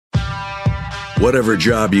Whatever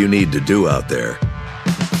job you need to do out there,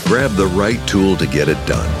 grab the right tool to get it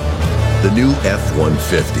done. The new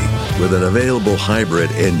F-150 with an available hybrid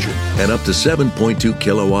engine and up to 7.2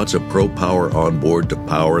 kilowatts of Pro Power on board to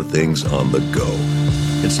power things on the go.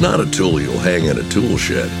 It's not a tool you'll hang in a tool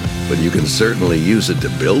shed, but you can certainly use it to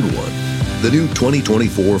build one. The new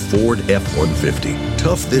 2024 Ford F-150.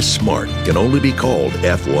 Tough this smart can only be called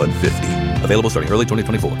F-150. Available starting early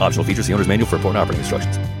 2024. Optional features, the owner's manual for important operating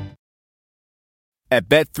instructions. At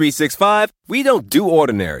Bet365, we don't do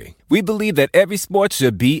ordinary. We believe that every sport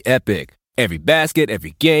should be epic. Every basket,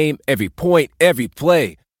 every game, every point, every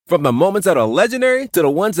play. From the moments that are legendary to the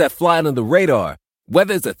ones that fly under the radar.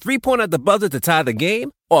 Whether it's a three-pointer at the buzzer to tie the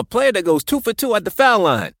game or a player that goes 2 for 2 at the foul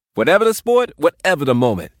line. Whatever the sport, whatever the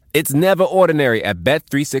moment. It's never ordinary at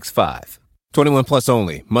Bet365. 21 plus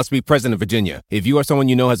only. Must be present in Virginia. If you or someone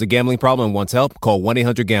you know has a gambling problem and wants help, call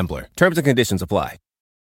 1-800-GAMBLER. Terms and conditions apply.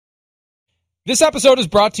 This episode is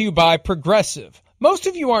brought to you by Progressive. Most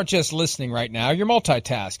of you aren't just listening right now, you're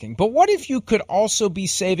multitasking. But what if you could also be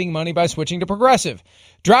saving money by switching to Progressive?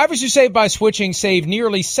 Drivers who save by switching save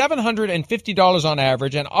nearly $750 on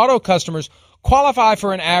average, and auto customers qualify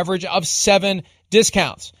for an average of 7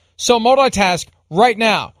 discounts. So multitask right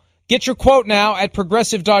now. Get your quote now at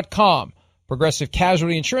Progressive.com. Progressive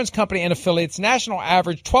Casualty Insurance Company and affiliates. National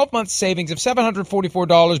average 12-month savings of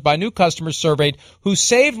 $744 by new customers surveyed who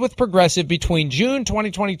saved with Progressive between June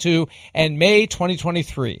 2022 and May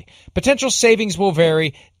 2023. Potential savings will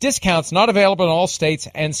vary. Discounts not available in all states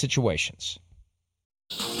and situations.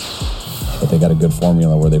 But they got a good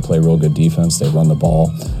formula where they play real good defense. They run the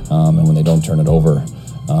ball, and when they don't turn it over,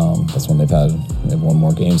 that's when they've won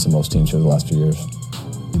more games than most teams for the last few years.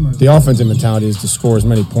 The offensive mentality is to score as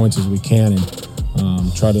many points as we can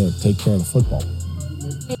and try to take care of the football.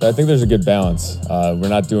 I think there's a good balance. We're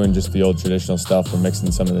not doing just the old traditional stuff. We're mixing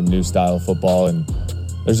some of the new style of football, and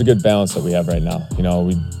there's a good balance that we have right now. You know,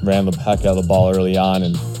 we ran the heck out of the ball early on,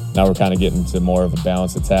 and now we're kind of getting to more of a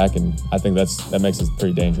balanced attack, and I think that makes us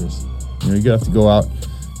pretty dangerous. You know, you have to go out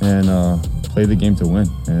and play the game to win,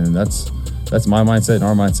 and that's my mindset and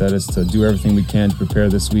our mindset is to do everything we can to prepare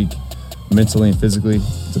this week mentally and physically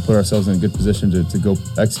to put ourselves in a good position to go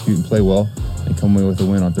execute and play well and come away with a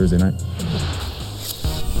win on Thursday night.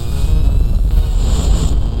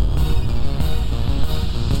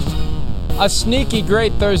 A sneaky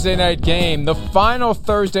great Thursday night game. The final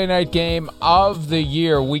Thursday night game of the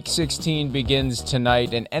year. Week 16 begins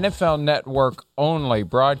tonight. An NFL Network only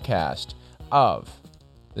broadcast of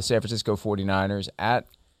the San Francisco 49ers at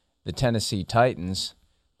the Tennessee Titans.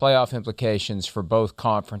 Playoff implications for both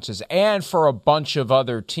conferences and for a bunch of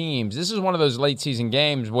other teams. This is one of those late season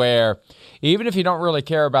games where even if you don't really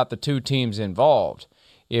care about the two teams involved,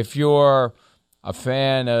 if you're a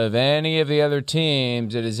fan of any of the other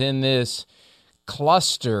teams that is in this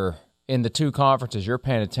cluster in the two conferences, you're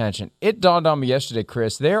paying attention. It dawned on me yesterday,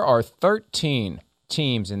 Chris, there are 13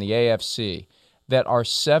 teams in the AFC that are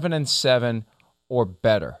 7-7 or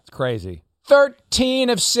better. It's crazy. 13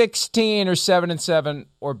 of 16 are 7-7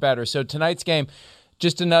 or better. So tonight's game,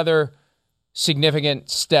 just another significant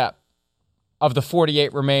step of the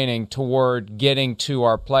 48 remaining toward getting to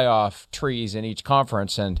our playoff trees in each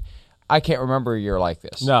conference. And I can't remember a year like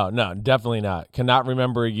this. No, definitely not. Cannot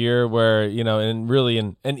remember a year where, and really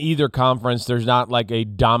in either conference, there's not like a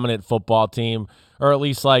dominant football team, or at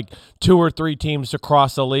least like 2 or 3 teams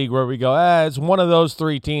across the league where we go, it's one of those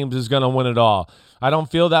 3 teams is going to win it all. I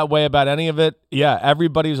don't feel that way about any of it. Yeah,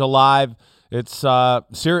 everybody's alive. It's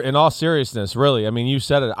in all seriousness, really. I mean, you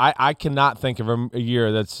said it. I cannot think of a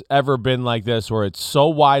year that's ever been like this where it's so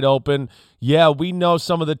wide open. Yeah, we know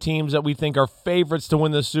some of the teams that we think are favorites to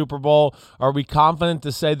win the Super Bowl. Are we confident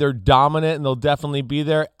to say they're dominant and they'll definitely be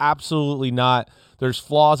there? Absolutely not. There's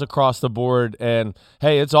flaws across the board, and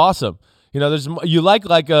hey, it's awesome. You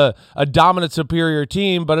like a dominant, superior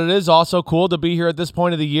team, but it is also cool to be here at this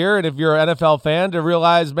point of the year. And if you're an NFL fan, to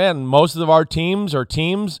realize, man, most of our teams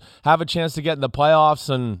have a chance to get in the playoffs.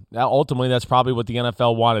 And ultimately, that's probably what the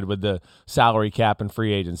NFL wanted with the salary cap and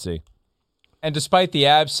free agency. And despite the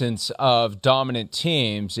absence of dominant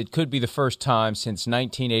teams, it could be the first time since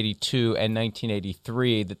 1982 and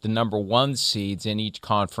 1983 that the number 1 seeds in each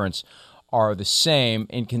conference are the same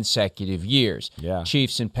in consecutive years. Yeah.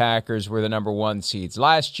 Chiefs and Packers were the number 1 seeds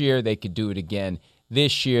last year. They could do it again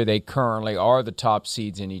this year. They currently are the top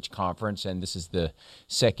seeds in each conference, and this is the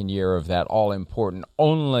second year of that all-important.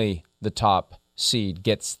 Only the top seed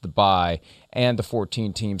gets the bye and the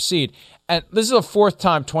 14-team seed. And this is the 4th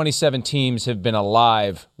time 27 teams have been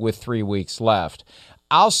alive with 3 weeks left.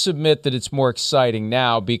 I'll submit that it's more exciting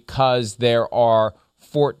now because there are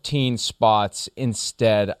 14 spots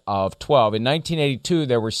instead of 12. In 1982,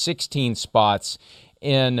 there were 16 spots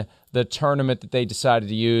in the tournament that they decided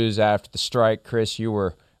to use after the strike. Chris, you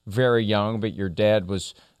were very young, but your dad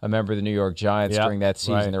was a member of the New York Giants during that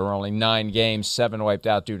season. Right. There were only 9 games, 7 wiped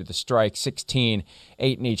out due to the strike, 16,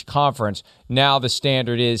 8 in each conference. Now the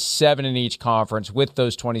standard is 7 in each conference with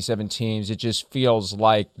those 27 teams. It just feels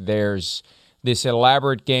like there's this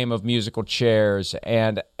elaborate game of musical chairs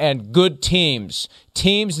and good teams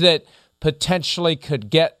that potentially could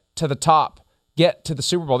get to the top, get to the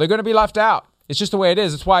Super Bowl. They're going to be left out. It's just the way it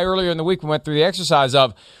is. It's why earlier in the week we went through the exercise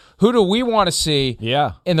of who do we want to see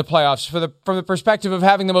in the playoffs from the perspective of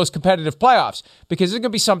having the most competitive playoffs? Because there's going to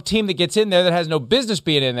be some team that gets in there that has no business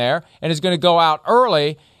being in there and is going to go out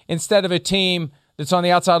early instead of a team that's on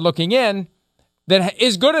the outside looking in that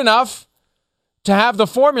is good enough to have the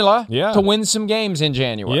formula to win some games in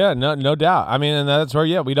January. Yeah, no doubt. I mean, and that's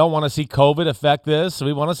where, we don't want to see COVID affect this.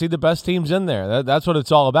 We want to see the best teams in there. That's what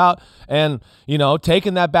it's all about. And,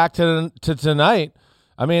 taking that back to tonight,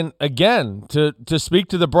 I mean, again, to speak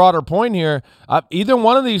to the broader point here, either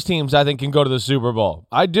one of these teams, I think, can go to the Super Bowl.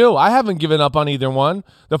 I do. I haven't given up on either one.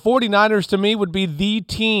 The 49ers, to me, would be the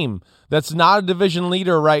team that's not a division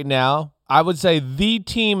leader right now. I would say the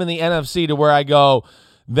team in the NFC to where I go,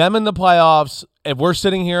 them in the playoffs, if we're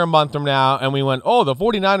sitting here a month from now and we went, the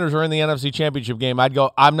 49ers are in the NFC Championship game, I'd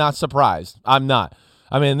go, I'm not surprised. I'm not.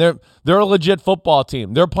 I mean, they're a legit football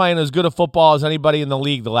team. They're playing as good a football as anybody in the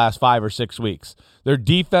league the last 5 or 6 weeks. Their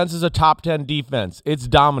defense is a top 10 defense. It's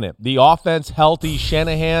dominant. The offense, healthy.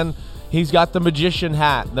 Shanahan, he's got the magician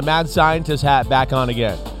hat, the mad scientist hat back on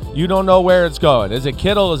again. You don't know where it's going. Is it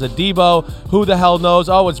Kittle? Is it Debo? Who the hell knows?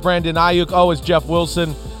 Oh, it's Brandon Ayuk. Oh, it's Jeff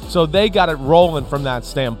Wilson. So they got it rolling from that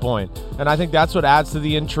standpoint. And I think that's what adds to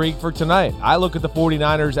the intrigue for tonight. I look at the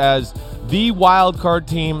 49ers as the wild card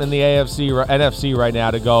team in the NFC right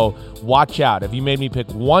now to go, watch out. If you made me pick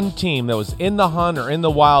one team that was in the hunt or in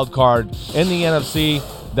the wild card in the NFC,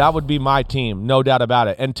 that would be my team, no doubt about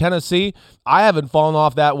it. And Tennessee, I haven't fallen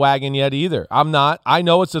off that wagon yet either. I'm not. I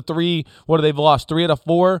know it's a 3. What have they lost? 3 out of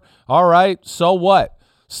 4? All right, so what?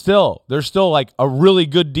 Still, they're still like a really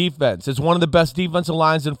good defense. It's one of the best defensive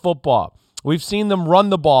lines in football. We've seen them run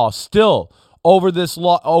the ball still over this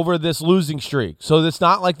losing streak. So it's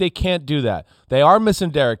not like they can't do that. They are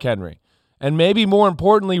missing Derrick Henry. And maybe more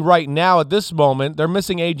importantly right now at this moment, they're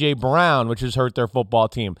missing A.J. Brown, which has hurt their football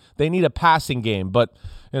team. They need a passing game. But,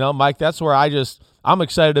 Mike, that's where I'm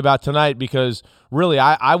excited about tonight because really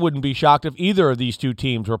I wouldn't be shocked if either of these two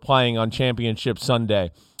teams were playing on Championship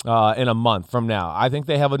Sunday in a month from now. I think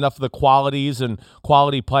they have enough of the qualities and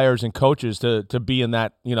quality players and coaches to be in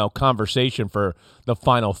that, conversation for the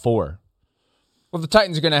Final Four. Well, the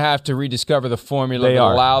Titans are going to have to rediscover the formula that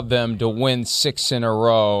allowed them to win 6 in a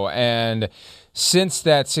row. And since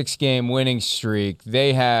that 6-game winning streak,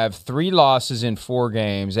 they have 3 losses in 4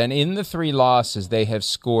 games. And in the 3 losses, they have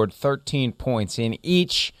scored 13 points in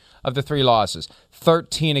each of the 3 losses.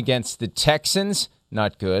 13 against the Texans,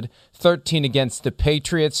 not good. 13 against the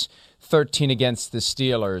Patriots, 13 against the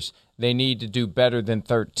Steelers. They need to do better than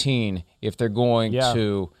 13 if they're going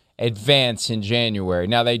to advance in January.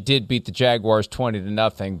 Now, they did beat the Jaguars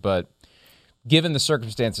 20-0, but given the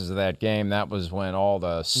circumstances of that game, that was when all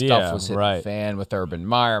the stuff was hitting the fan with Urban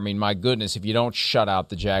Meyer. I mean, my goodness, if you don't shut out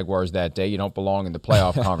the Jaguars that day, you don't belong in the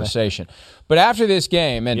playoff conversation. But after this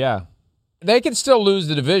game, and they can still lose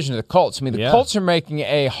the division to the Colts. I mean, the Colts are making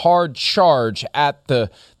a hard charge at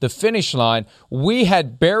the finish line. We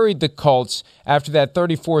had buried the Colts after that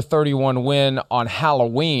 34-31 win on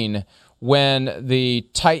Halloween when the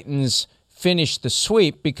Titans finished the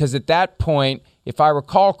sweep, because at that point, if I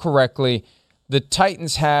recall correctly, the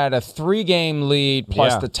Titans had a 3-game lead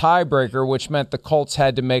plus the tiebreaker, which meant the Colts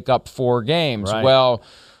had to make up 4 games. Right. Well,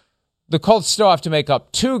 the Colts still have to make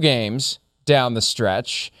up 2 games down the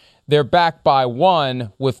stretch. They're back by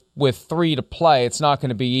 1 with 3 to play. It's not going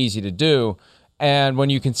to be easy to do. And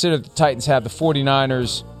when you consider the Titans have the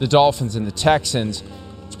 49ers, the Dolphins, and the Texans,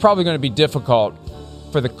 it's probably going to be difficult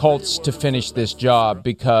for the Colts to finish this job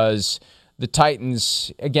because the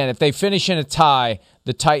Titans, again, if they finish in a tie,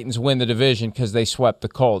 the Titans win the division because they swept the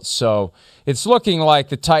Colts. So it's looking like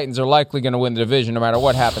the Titans are likely going to win the division no matter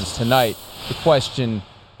what happens tonight. The question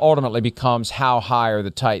ultimately becomes how high are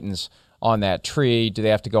the Titans on that tree? Do they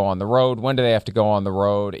have to go on the road? When do they have to go on the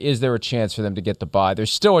road? Is there a chance for them to get the bye?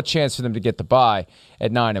 There's still a chance for them to get the bye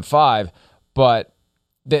at 9-5, but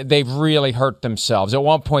they've really hurt themselves. At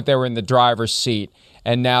one point, they were in the driver's seat,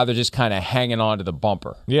 and now they're just kind of hanging on to the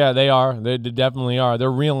bumper. Yeah, they are. They definitely are.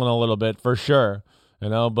 They're reeling a little bit for sure.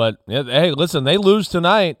 But hey, listen, they lose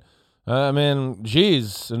tonight.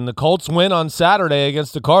 Geez, and the Colts win on Saturday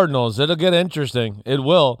against the Cardinals. It'll get interesting. It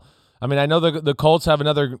will. I mean, I know the Colts have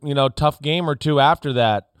another, tough game or two after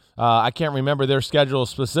that. I can't remember their schedule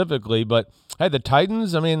specifically, but hey, the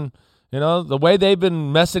Titans, the way they've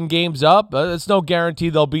been messing games up, it's no guarantee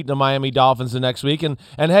they'll beat the Miami Dolphins the next week. And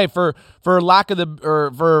hey, to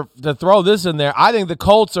throw this in there, I think the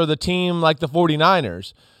Colts are the team like the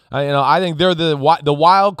 49ers. I think they're the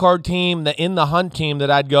wild card team, the in the hunt team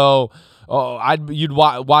that I'd go, you'd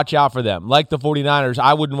watch out for them. Like the 49ers,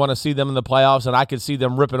 I wouldn't want to see them in the playoffs, and I could see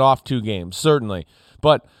them ripping off 2 games, certainly.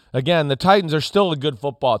 But again, the Titans are still a good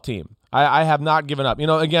football team. I have not given up.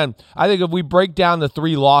 Again, I think if we break down the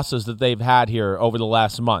 3 losses that they've had here over the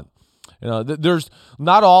last month, there's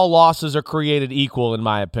not all losses are created equal, in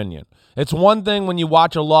my opinion. It's one thing when you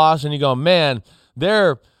watch a loss and you go, man,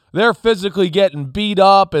 they're physically getting beat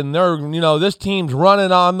up, and this team's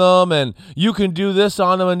running on them, and you can do this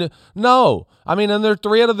on them. And no, and they're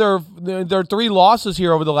 3 out of their 3 losses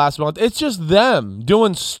here over the last month. It's just them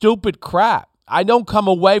doing stupid crap. I don't come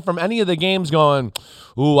away from any of the games going,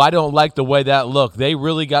 ooh, I don't like the way that looked. They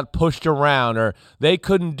really got pushed around, or they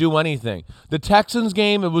couldn't do anything. The Texans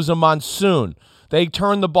game, it was a monsoon. They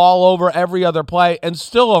turned the ball over every other play and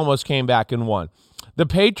still almost came back and won. The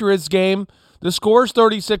Patriots game, the score's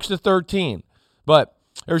 36-13, but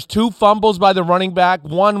there's 2 fumbles by the running back.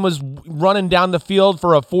 One was running down the field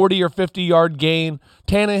for a 40 or 50-yard gain.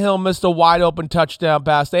 Tannehill missed a wide-open touchdown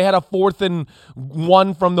pass. They had a 4th and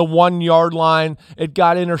 1 from the 1-yard line. It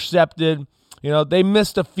got intercepted. They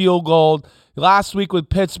missed a field goal. Last week with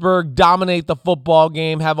Pittsburgh, dominate the football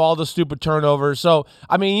game, have all the stupid turnovers. So,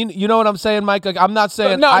 you know what I'm saying, Mike? Like, I'm not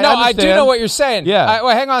saying I do know what you're saying. Yeah.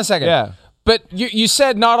 Hang on a second. Yeah. But you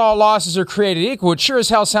said not all losses are created equal. It sure as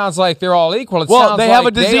hell sounds like they're all equal. They have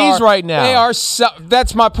a disease right now. They are.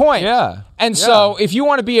 That's my point. Yeah. And so if you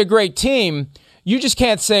want to be a great team, you just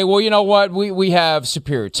can't say, well, you know what, we have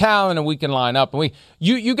superior talent and we can line up. And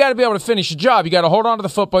you got to be able to finish the job. You got to hold on to the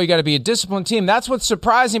football. You got to be a disciplined team. That's what's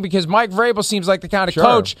surprising, because Mike Vrabel seems like the kind of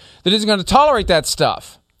coach that isn't going to tolerate that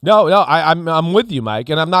stuff. No, I'm with you, Mike,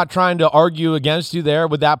 and I'm not trying to argue against you there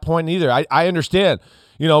with that point either. I understand.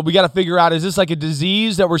 We got to figure out, is this like a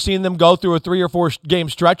disease that we're seeing them go through a 3 or 4 game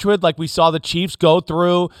stretch with, like we saw the Chiefs go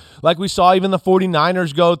through, like we saw even the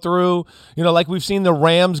 49ers go through, like we've seen the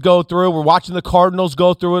Rams go through. We're watching the Cardinals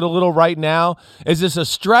go through it a little right now. Is this a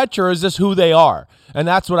stretch, or is this who they are? And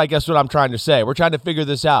that's what I'm trying to say. We're trying to figure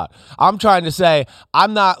this out. I'm trying to say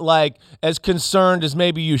I'm not like as concerned as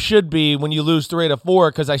maybe you should be when you lose 3 out of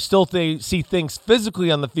 4, because I still see things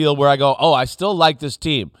physically on the field where I go, oh, I still like this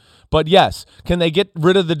team. But yes, can they get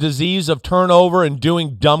rid of the disease of turnover and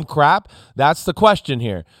doing dumb crap? That's the question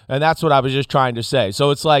here, and that's what I was just trying to say. So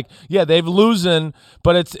it's like, yeah, they've losing,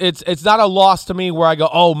 but it's not a loss to me where I go,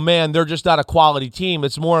 oh man, they're just not a quality team.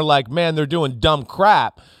 It's more like, man, they're doing dumb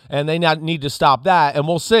crap, and they need to stop that, and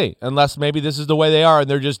we'll see. Unless maybe this is the way they are, and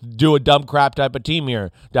they're just do a dumb crap type of team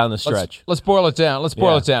here down the stretch. Let's boil it down.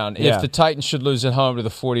 Yeah. If the Titans should lose at home to the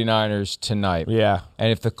 49ers tonight,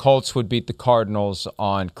 and if the Colts would beat the Cardinals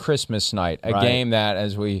on Christmas night, a game that,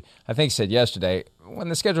 as I think said yesterday, when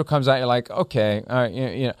the schedule comes out, you're like, okay, all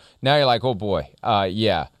right, now you're like, oh boy,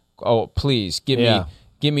 oh please give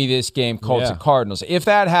me this game, Colts and Cardinals. If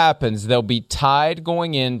that happens, they'll be tied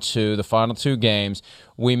going into the final 2 games.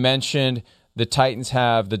 We mentioned the Titans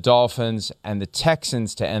have the Dolphins and the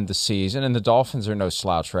Texans to end the season, and the Dolphins are no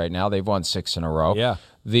slouch right now. They've won 6 in a row. Yeah.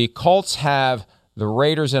 The Colts have the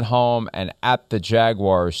Raiders at home and at the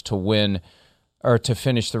Jaguars to win or to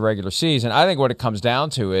finish the regular season. I think what it comes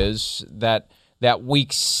down to is that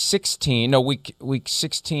week 17. Week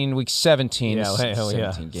 17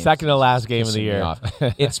 second to last game of the year.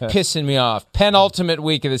 It's pissing me off. Penultimate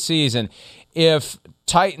week of the season. If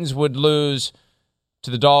Titans would lose to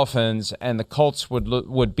the Dolphins and the Colts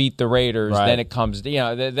would beat the Raiders, then it comes,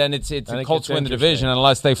 then it's the Colts win the division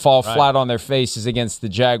unless they fall flat on their faces against the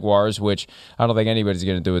Jaguars, which I don't think anybody's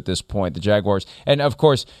going to do at this point. The Jaguars, and of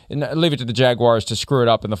course, leave it to the Jaguars to screw it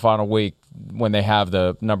up in the final week when they have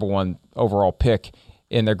the number 1 overall pick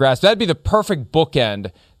in their grasp. That'd be the perfect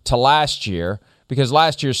bookend to last year, because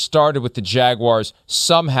last year started with the Jaguars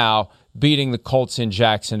somehow beating the Colts in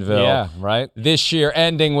Jacksonville. Yeah, right. This year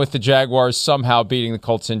ending with the Jaguars somehow beating the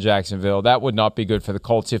Colts in Jacksonville. That would not be good for the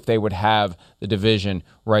Colts if they would have the division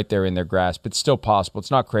right there in their grasp. It's still possible.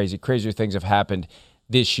 It's not crazy. Crazier things have happened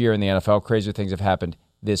this year in the NFL. Crazier things have happened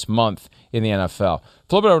this month in the NFL.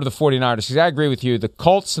 Flip it over to the 49ers, because I agree with you. The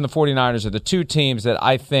Colts and the 49ers are the two teams that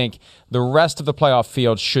I think the rest of the playoff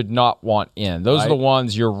field should not want in. Those are the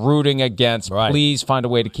ones you're rooting against. Right. Please find a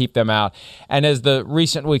way to keep them out. And as the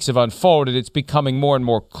recent weeks have unfolded, it's becoming more and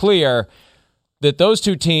more clear that those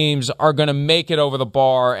two teams are going to make it over the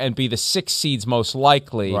bar and be the 6 seeds most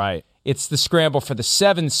likely. Right. It's the scramble for the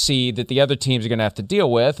 7th seed that the other teams are going to have to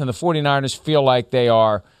deal with, and the 49ers feel like they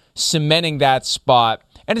are cementing that spot.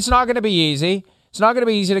 And it's not going to be easy. It's not going to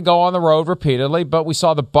be easy to go on the road repeatedly, but we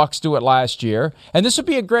saw the Bucs do it last year. And this would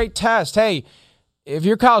be a great test. Hey, if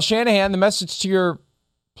you're Kyle Shanahan, the message to your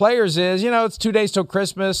players is, it's 2 days till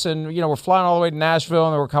Christmas, and, we're flying all the way to Nashville,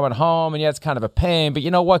 and then we're coming home, and it's kind of a pain. But you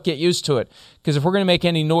know what? Get used to it. Because if we're going to make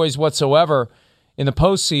any noise whatsoever in the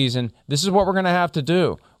postseason, this is what we're going to have to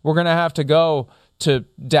do. We're going to have to go to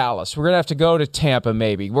Dallas. We're going to have to go to Tampa,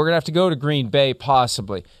 maybe. We're going to have to go to Green Bay,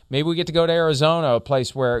 possibly. Maybe we get to go to Arizona, a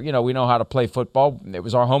place where, we know how to play football. It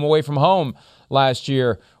was our home away from home last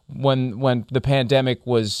year when the pandemic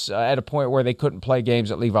was at a point where they couldn't play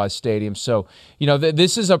games at Levi's Stadium. So,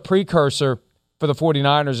 this is a precursor for the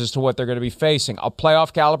 49ers as to what they're going to be facing. A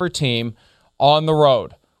playoff caliber team on the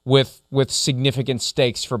road with significant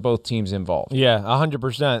stakes for both teams involved. Yeah,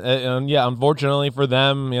 100%. And unfortunately for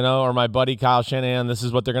them, or my buddy Kyle Shanahan, this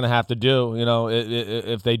is what they're going to have to do,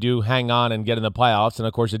 if they do hang on and get in the playoffs. And,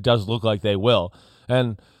 of course, it does look like they will.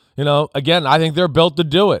 And, again, I think they're built to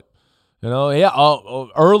do it.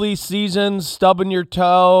 Early season, stubbing your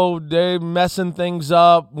toe, they messing things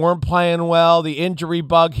up, weren't playing well, the injury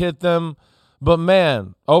bug hit them. But,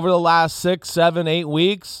 man, over the last 6, 7, 8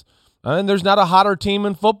 weeks, there's not a hotter team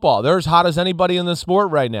in football. They're as hot as anybody in the sport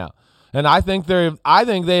right now. And I think they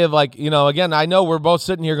have again, I know we're both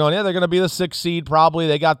sitting here going, they're going to be the 6th seed probably.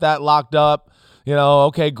 They got that locked up.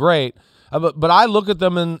 Okay, great. But I look at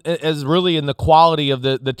them as really in the quality of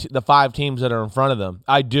the 5 teams that are in front of them.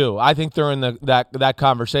 I do. I think they're in that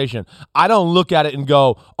conversation. I don't look at it and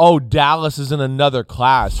go, Dallas is in another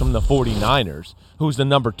class from the 49ers, who's the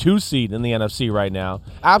number 2 seed in the NFC right now.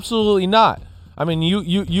 Absolutely not. I mean,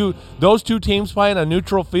 you those two teams playing a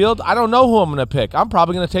neutral field, I don't know who I'm going to pick. I'm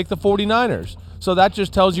probably going to take the 49ers. So that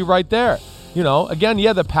just tells you right there. Again,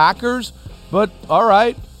 the Packers, but all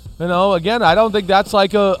right. Again, I don't think that's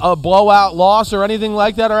like a blowout loss or anything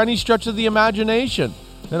like that or any stretch of the imagination.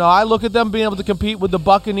 I look at them being able to compete with the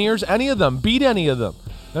Buccaneers, any of them, beat any of them.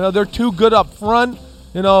 They're too good up front.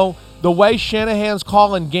 The way Shanahan's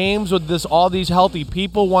calling games with all these healthy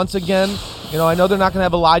people once again. I know they're not going to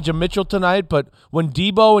have Elijah Mitchell tonight, but when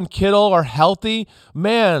Debo and Kittle are healthy,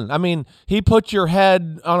 man, I mean, he puts your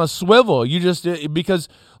head on a swivel. Because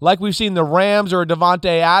like we've seen the Rams or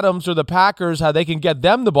Devontae Adams or the Packers, how they can get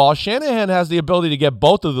them the ball, Shanahan has the ability to get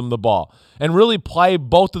both of them the ball and really play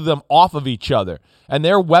both of them off of each other. And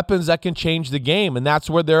they're weapons that can change the game, and that's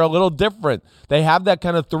where they're a little different. They have that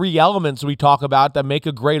kind of 3 elements we talk about that make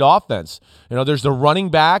a great offense. There's the running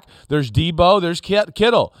back, there's Debo, there's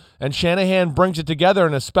Kittle. And Shanahan brings it together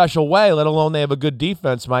in a special way, let alone they have a good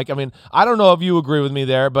defense, Mike. I mean, I don't know if you agree with me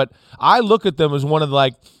there, but I look at them as one of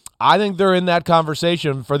I think they're in that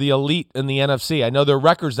conversation for the elite in the NFC. I know their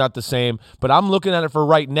record's not the same, but I'm looking at it for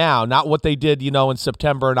right now, not what they did, in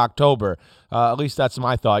September and October. At least that's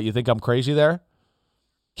my thought. You think I'm crazy there?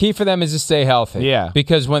 Key for them is to stay healthy. Yeah.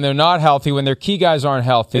 Because when they're not healthy, when their key guys aren't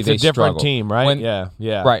healthy, it's they a different struggle. team, right?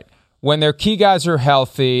 Yeah. Right. When their key guys are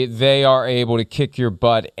healthy, they are able to kick your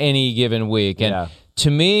butt any given week. And to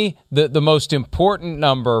me, the most important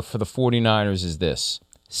number for the 49ers is this,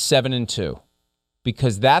 7-2.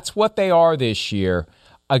 Because that's what they are this year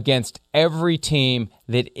against every team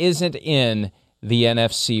that isn't in the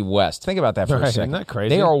NFC West. Think about that for a second. Isn't that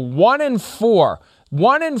crazy? They are 1-4.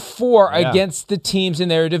 1-4 against the teams in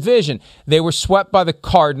their division. They were swept by the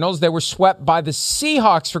Cardinals. They were swept by the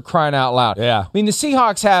Seahawks, for crying out loud. Yeah. I mean, the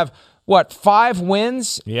Seahawks have, 5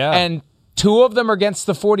 wins? Yeah. And 2 of them are against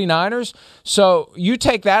the 49ers. So you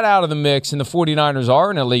take that out of the mix, and the 49ers are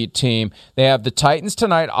an elite team. They have the Titans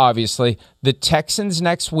tonight, obviously. The Texans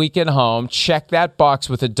next week at home. Check that box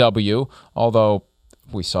with a W, although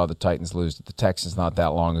we saw the Titans lose to the Texans not that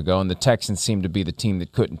long ago, and the Texans seem to be the team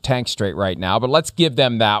that couldn't tank straight right now, but let's give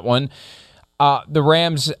them that one. The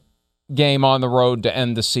Rams game on the road to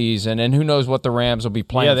end the season, and who knows what the Rams will be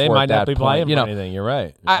playing for at that point. Yeah, they might not be playing for anything. You're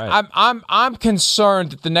right. I'm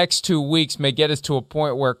concerned that the next 2 weeks may get us to a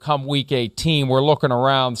point where come week 18, we're looking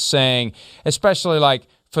around saying, especially like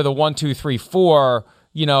for the 1, 2, 3, 4,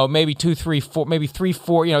 maybe 2, 3, 4, maybe 3,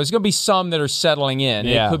 4. There's going to be some that are settling in.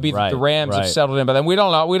 Yeah, it could be that the Rams have settled in, but then we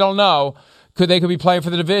don't know. They could be playing for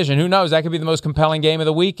the division. Who knows? That could be the most compelling game of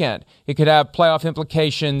the weekend. It could have playoff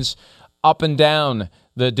implications up and down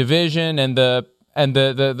the division and the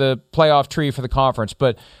playoff tree for the conference.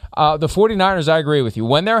 But the 49ers, I agree with you.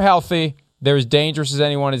 When they're healthy, they're as dangerous as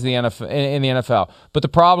anyone in the NFL. But the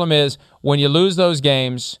problem is when you lose those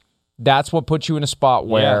games, that's what puts you in a spot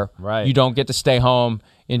where you don't get to stay home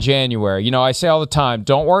in January. You know, I say all the time,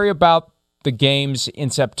 don't worry about the games in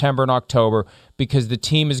September and October because the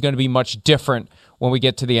team is going to be much different when we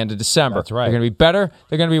get to the end of December. That's right. They're going to be better.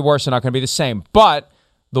 They're going to be worse. They're not going to be the same. But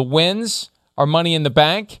the wins are money in the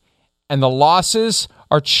bank, and the losses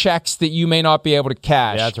are checks that you may not be able to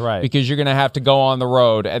cash. Yeah, that's right. Because you're going to have to go on the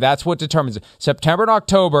road. And that's what determines it. September and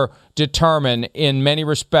October determine, in many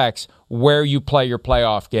respects, where you play your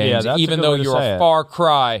playoff games, even though you're a far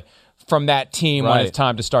cry from that team when it's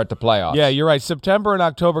time to start the playoffs. Yeah, you're right. September and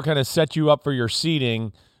October kind of set you up for your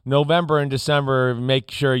seeding. November and December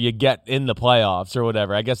make sure you get in the playoffs or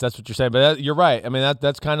whatever. I guess that's what you're saying. But you're right. I mean,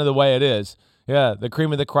 that's kind of the way it is. Yeah, the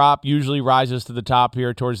cream of the crop usually rises to the top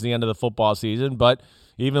here towards the end of the football season. But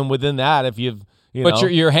even within that, if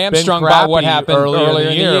you're hamstrung by what happened earlier in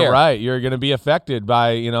the year, right? You're going to be affected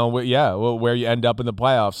by where you end up in the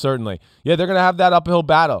playoffs. Certainly, yeah, they're going to have that uphill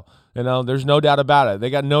battle. There's no doubt about it. They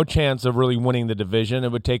got no chance of really winning the division.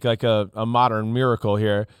 It would take like a modern miracle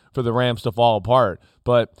here for the Rams to fall apart.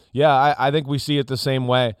 But yeah, I think we see it the same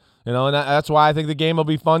way. And that's why I think the game will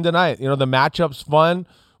be fun tonight. The matchup's fun.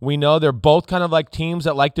 We know they're both kind of like teams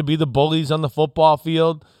that like to be the bullies on the football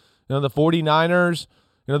field. The 49ers,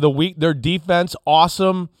 their defense,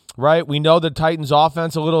 awesome, right? We know the Titans'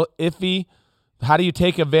 offense a little iffy. How do you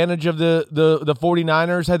take advantage of the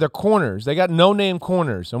 49ers? Hey, their corners. They got no-name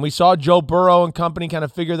corners. And we saw Joe Burrow and company kind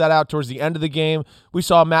of figure that out towards the end of the game. We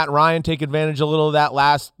saw Matt Ryan take advantage a little of that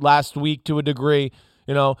last week to a degree.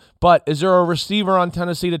 But is there a receiver on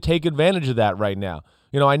Tennessee to take advantage of that right now?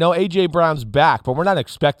 I know A.J. Brown's back, but we're not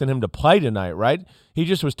expecting him to play tonight, right? He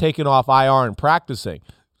just was taken off IR and practicing.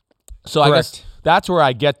 So Correct. I guess that's where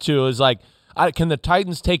I get to is like, can the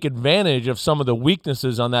Titans take advantage of some of the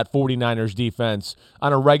weaknesses on that 49ers defense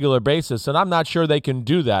on a regular basis? And I'm not sure they can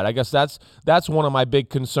do that. I guess that's one of my big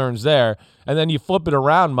concerns there. And then you flip it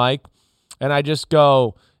around, Mike, and I just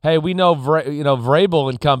go, hey, we know Vrabel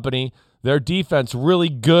and company, their defense really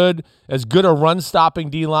good, as good a run-stopping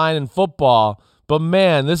D-line in football. But,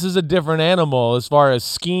 man, this is a different animal as far as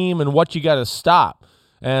scheme and what you got to stop.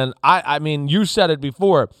 And, I mean, you said it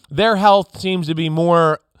before. Their health seems to be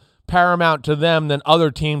more paramount to them than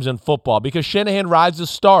other teams in football because Shanahan rides the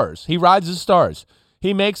stars. He rides the stars.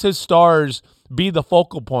 He makes his stars be the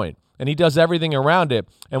focal point, and he does everything around it.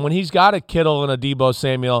 And when he's got a Kittle and a Deebo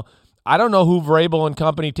Samuel, I don't know who Vrabel and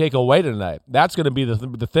company take away tonight. That's going to be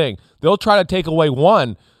the thing. They'll try to take away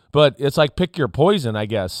one, but it's like pick your poison, I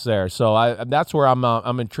guess, there. So that's where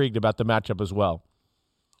I'm intrigued about the matchup as well.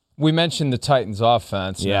 We mentioned the Titans'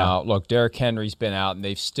 offense. Yeah. Now, look, Derrick Henry's been out, and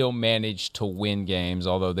they've still managed to win games,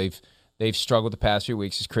 although they've struggled the past few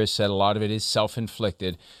weeks. As Chris said, a lot of it is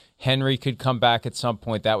self-inflicted. Henry could come back at some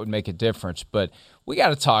point. That would make a difference. But we got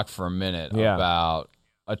to talk for a minute about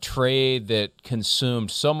a trade that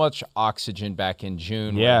consumed so much oxygen back in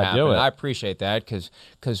June. Yeah, do it. I appreciate that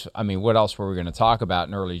because, I mean, what else were we going to talk about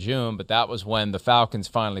in early June? But that was when the Falcons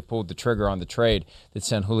finally pulled the trigger on the trade that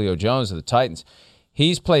sent Julio Jones to the Titans.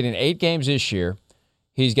 He's played in 8 games this year.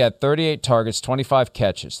 He's got 38 targets, 25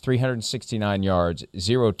 catches, 369 yards,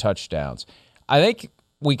 0 touchdowns. I think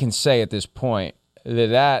we can say at this point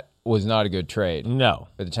that was not a good trade. No.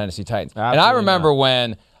 For the Tennessee Titans. Absolutely And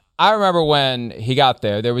I remember when he got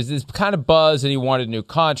there was this kind of buzz that he wanted a new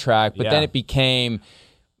contract, but then it became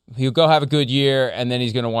he'll go have a good year and then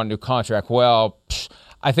he's going to want a new contract. Well,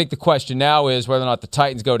 I think the question now is whether or not the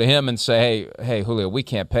Titans go to him and say, hey, Julio, we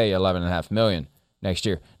can't pay you $11.5 million next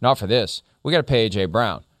year. Not for this. We got to pay A.J.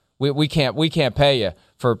 Brown. We can't pay you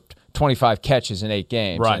for 25 catches in 8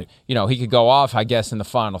 games. Right. And, he could go off, I guess, in the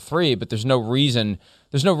final 3, but there's no reason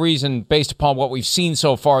based upon what we've seen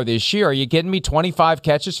so far this year. Are you kidding me? 25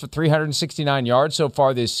 catches for 369 yards so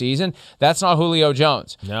far this season? That's not Julio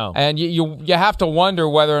Jones. No. And you have to wonder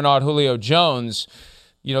whether or not Julio Jones,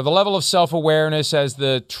 the level of self-awareness as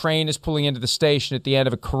the train is pulling into the station at the end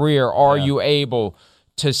of a career, are you able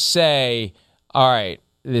to say, all right,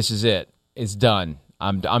 this is it. It's done.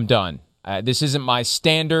 I'm done. This isn't my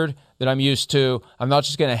standard that I'm used to. I'm not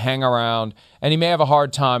just going to hang around. And he may have a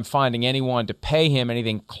hard time finding anyone to pay him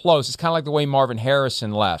anything close. It's kind of like the way Marvin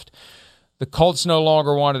Harrison left. The Colts no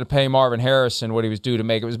longer wanted to pay Marvin Harrison what he was due to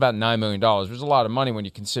make. It was about $9 million. It was a lot of money when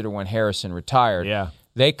you consider when Harrison retired. Yeah.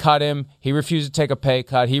 They cut him. He refused to take a pay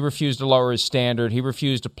cut. He refused to lower his standard. He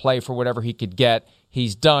refused to play for whatever he could get.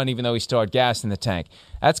 He's done, even though he still had gas in the tank.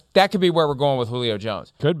 That could be where we're going with Julio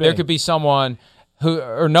Jones. Could be. There could be someone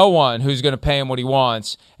no one who's going to pay him what he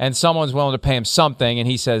wants, and someone's willing to pay him something, and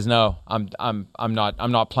he says, "No, I'm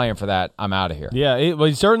not playing for that. I'm out of here." Yeah, well,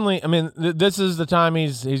 he certainly. I mean, this is the time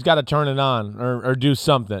he's got to turn it on or do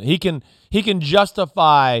something. He can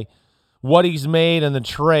justify what he's made in the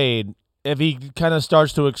trade if he kind of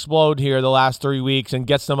starts to explode here the last 3 weeks and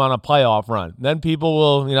gets them on a playoff run. Then people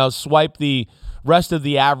will, swipe the rest of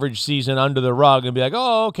the average season under the rug and be like,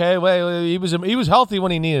 "Oh, okay, wait, he was healthy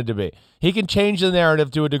when he needed to be." He can change the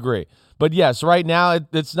narrative to a degree. But yes, right now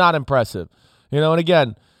it's not impressive. And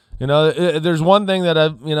again, there's one thing that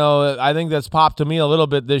I think that's popped to me a little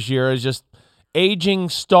bit this year is just aging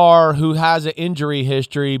star who has an injury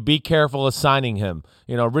history. Be careful of signing him.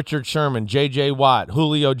 Richard Sherman, J.J. Watt,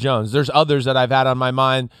 Julio Jones. There's others that I've had on my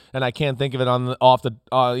mind, and I can't think of it on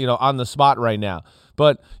the spot right now.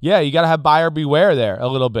 But yeah, you got to have buyer beware there a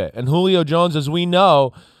little bit. And Julio Jones, as we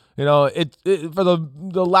know, for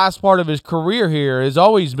the last part of his career here has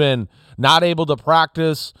always been not able to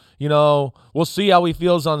practice. We'll see how he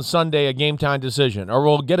feels on Sunday, a game time decision, or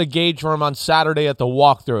we'll get a gauge for him on Saturday at the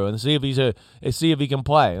walkthrough and see if he can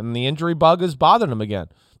play. And the injury bug is bothering him again,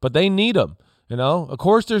 but they need him. Of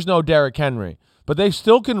course, there's no Derrick Henry, but they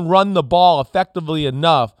still can run the ball effectively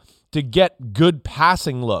enough to get good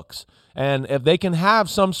passing looks. And if they can have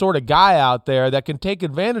some sort of guy out there that can take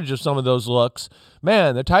advantage of some of those looks,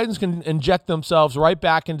 man, the Titans can inject themselves right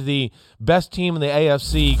back into the best team in the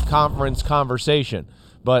AFC conference conversation.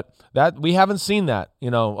 But that we haven't seen that,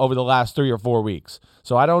 over the last 3 or 4 weeks.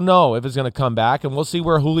 So I don't know if it's going to come back, and we'll see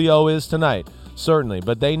where Julio is tonight, certainly.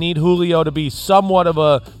 But they need Julio to be somewhat of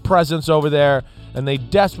a presence over there, and they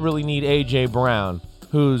desperately need A.J. Brown,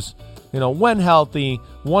 who's, when healthy,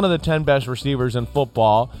 one of the 10 best receivers in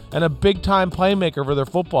football and a big-time playmaker for their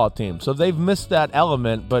football team. So they've missed that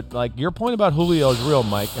element. But, your point about Julio is real,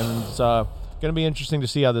 Mike, and it's going to be interesting to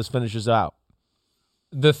see how this finishes out.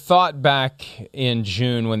 The thought back in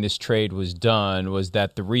June when this trade was done was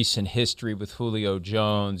that the recent history with Julio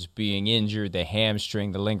Jones being injured, the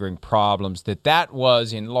hamstring, the lingering problems, that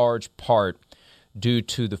was in large part due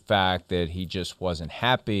to the fact that he just wasn't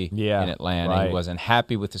happy in Atlanta. Right. He wasn't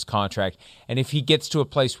happy with his contract. And if he gets to a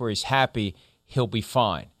place where he's happy, he'll be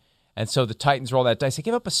fine. And so the Titans roll that dice. They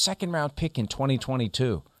give up a second-round pick in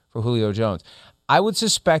 2022 for Julio Jones. I would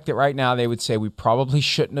suspect that right now they would say we probably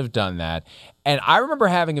shouldn't have done that. And I remember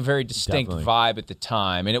having a very distinct vibe at the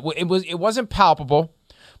time. And it wasn't palpable,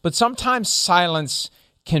 but sometimes silence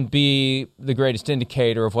can be the greatest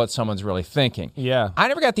indicator of what someone's really thinking. Yeah. I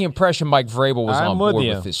never got the impression Mike Vrabel was on board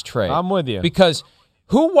with this trade. I'm with you. Because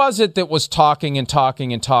who was it that was talking and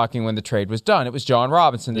talking and talking when the trade was done? It was John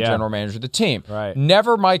Robinson, the general manager of the team. Right.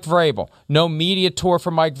 Never Mike Vrabel. No media tour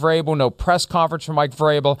for Mike Vrabel. No press conference for Mike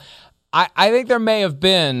Vrabel. I think there may have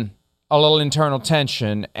been a little internal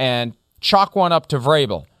tension, and chalk one up to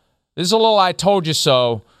Vrabel. This is a little I told you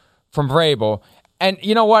so from Vrabel. And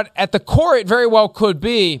you know what? At the core, it very well could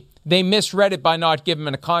be they misread it by not giving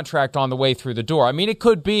him a contract on the way through the door. I mean, it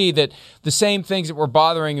could be that the same things that were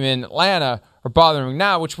bothering him in Atlanta are bothering him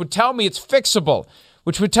now, which would tell me it's fixable,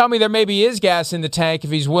 which would tell me there maybe is gas in the tank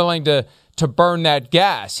if he's willing to burn that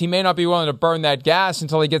gas. He may not be willing to burn that gas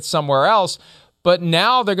until he gets somewhere else, but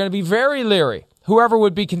now they're going to be very leery, whoever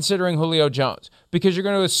would be considering Julio Jones, because you're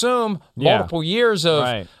going to assume multiple years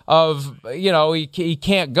of he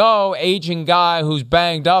can't go, aging guy who's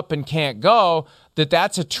banged up and can't go,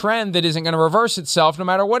 that's a trend that isn't going to reverse itself no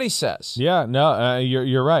matter what he says. Yeah, no,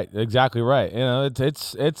 you're right, exactly right.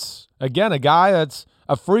 It's again a guy that's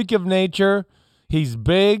a freak of nature. He's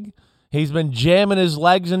big. He's been jamming his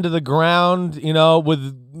legs into the ground,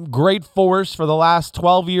 with great force for the last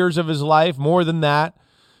 12 years of his life, more than that.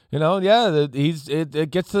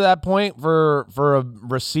 It gets to that point for a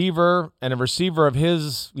receiver and a receiver of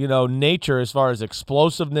his, nature as far as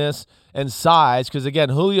explosiveness and size. Because again,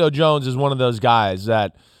 Julio Jones is one of those guys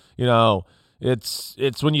that,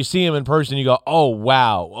 it's when you see him in person, you go, oh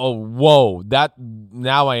wow, oh whoa,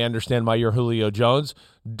 now I understand why you're Julio Jones.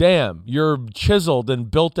 Damn, you're chiseled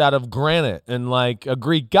and built out of granite and like a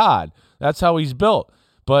Greek god. That's how he's built.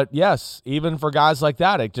 But yes, even for guys like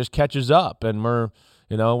that, it just catches up, and we're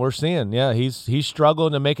seeing, he's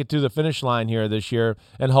struggling to make it to the finish line here this year,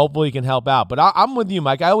 and hopefully he can help out. But I'm with you,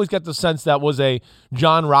 Mike. I always get the sense that was a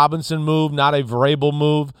John Robinson move, not a Vrabel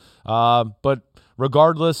move. But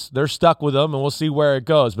regardless, they're stuck with him, and we'll see where it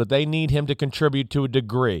goes. But they need him to contribute to a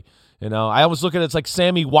degree. I always look at it's like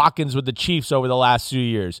Sammy Watkins with the Chiefs over the last few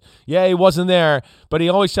years. Yeah, he wasn't there, but he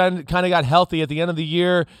always kind of got healthy at the end of the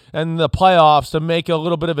year and the playoffs to make a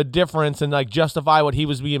little bit of a difference and justify what he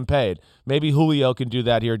was being paid. Maybe Julio can do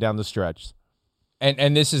that here down the stretch.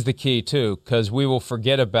 And this is the key too, because we will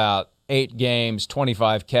forget about 8 games,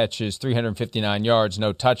 25 catches, 359 yards,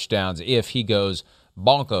 no touchdowns if he goes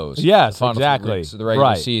bonkos. Yes, exactly. The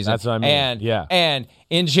regular season. That's what I mean. And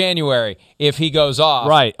in January, if he goes off,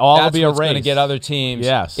 all that's will be a what's race. going to get other teams.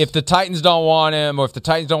 Yes. If the Titans don't want him, or if the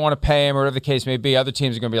Titans don't want to pay him, or whatever the case may be, other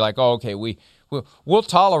teams are going to be like, oh, okay, we'll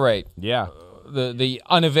tolerate the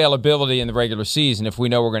unavailability in the regular season if we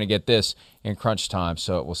know we're going to get this in crunch time.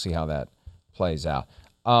 So we'll see how that plays out.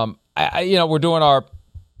 We're doing our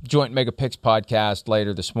Joint Mega Picks podcast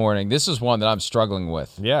later this morning. This is one that I'm struggling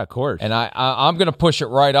with. Yeah, of course. And I'm going to push it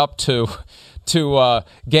right up to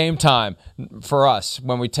game time for us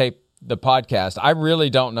when we tape the podcast. I really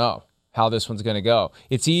don't know how this one's going to go.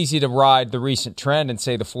 It's easy to ride the recent trend and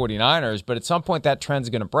say the 49ers, but at some point that trend's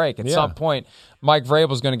going to break. At some point, Mike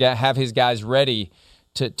Vrabel's going to have his guys ready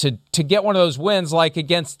to get one of those wins like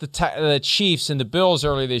against the Chiefs and the Bills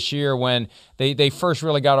early this year when they first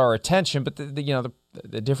really got our attention. But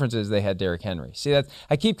the difference is they had Derrick Henry. See,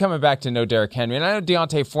 I keep coming back to no Derrick Henry, and I know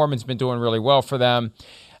Deontay Foreman's been doing really well for them.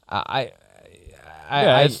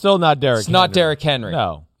 It's still not Derrick Henry. It's not Derrick Henry.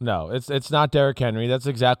 No, it's not Derrick Henry. That's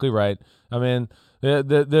exactly right. I mean,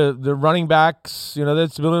 the running backs,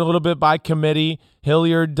 that's been a little bit by committee.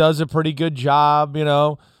 Hilliard does a pretty good job,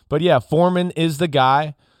 But, yeah, Foreman is the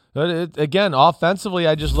guy. Again, offensively,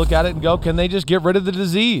 I just look at it and go, can they just get rid of the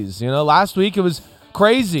disease? Last week it was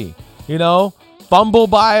crazy, Fumble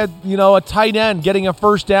by a tight end getting a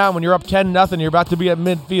first down when you're up 10-0, you're about to be at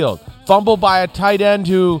midfield. Fumble by a tight end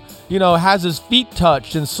who, has his feet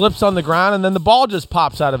touched and slips on the ground, and then the ball just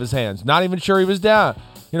pops out of his hands. Not even sure he was down.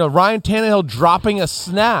 Ryan Tannehill dropping a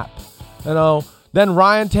snap. Then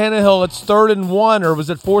Ryan Tannehill, it's 3rd and 1, or was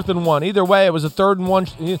it 4th and 1? Either way, it was a 3rd and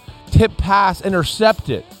 1 tip pass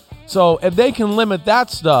intercepted. So if they can limit that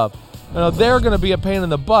stuff, they're going to be a pain in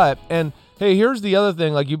the butt. And hey, here's the other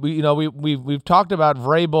thing. Like we've talked about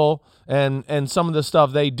Vrabel and some of the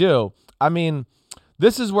stuff they do. I mean,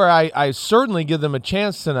 this is where I certainly give them a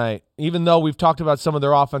chance tonight, even though we've talked about some of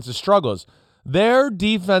their offensive struggles. Their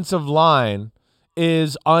defensive line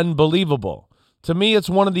is unbelievable. To me, it's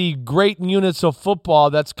one of the great units of football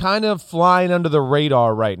that's kind of flying under the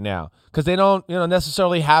radar right now because they don't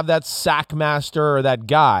necessarily have that sack master or that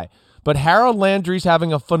guy. But Harold Landry's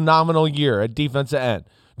having a phenomenal year at defensive end.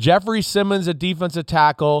 Jeffrey Simmons at defensive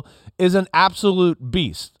tackle is an absolute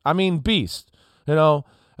beast. I mean, beast. And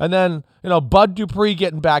then, Bud Dupree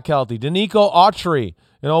getting back healthy. Danico Autry,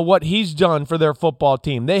 what he's done for their football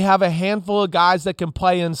team. They have a handful of guys that can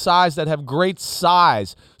play in size that have great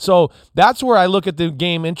size. So that's where I look at the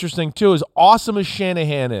game interesting too, as awesome as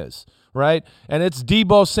Shanahan is, right? And it's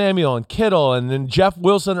Deebo Samuel and Kittle and then Jeff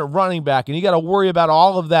Wilson at running back, and you got to worry about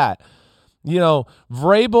all of that.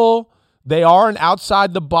 Vrabel, they are an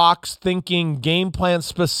outside-the-box thinking, game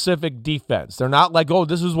plan-specific defense. They're not like, oh,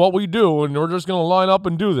 this is what we do, and we're just going to line up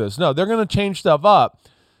and do this. No, they're going to change stuff up.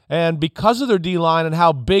 And because of their D-line and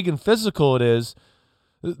how big and physical it is,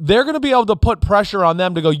 they're going to be able to put pressure on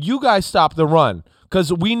them to go, you guys stop the run.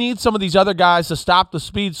 Because we need some of these other guys to stop the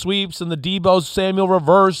speed sweeps and the Deebo Samuel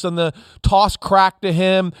reverse and the toss crack to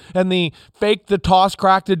him and the fake the toss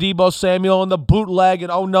crack to Deebo Samuel and the bootleg and,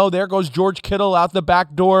 oh, no, there goes George Kittle out the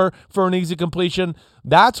back door for an easy completion.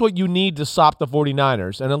 That's what you need to stop the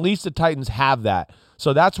 49ers, and at least the Titans have that.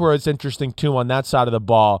 So that's where it's interesting, too, on that side of the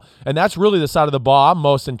ball. And that's really the side of the ball I'm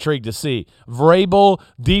most intrigued to see. Vrabel,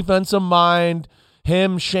 defensive mind,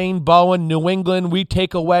 him, Shane Bowen, New England, we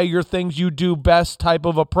take away your things you do best type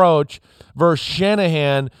of approach versus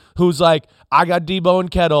Shanahan, who's like, I got Deebo and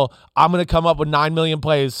Kittle. I'm going to come up with 9 million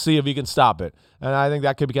plays, see if he can stop it. And I think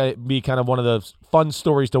that could be kind of one of the fun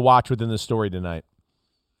stories to watch within the story tonight.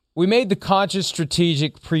 We made the conscious,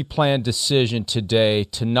 strategic, pre-planned decision today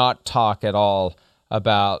to not talk at all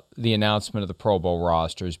about the announcement of the Pro Bowl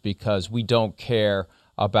rosters because we don't care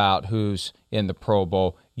about who's in the Pro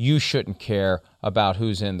Bowl. You shouldn't care about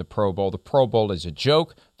who's in the Pro Bowl. The Pro Bowl is a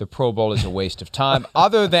joke. The Pro Bowl is a waste of time.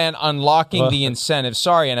 Other than unlocking the incentives,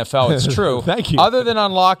 sorry, NFL, it's true. Thank you. Other than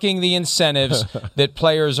unlocking the incentives that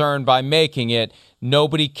players earn by making it,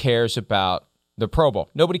 nobody cares about the Pro Bowl.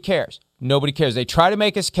 Nobody cares. Nobody cares. They try to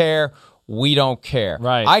make us care. We don't care.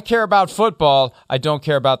 Right. I care about football. I don't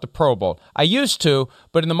care about the Pro Bowl. I used to,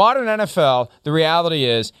 but in the modern NFL, the reality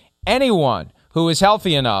is anyone who is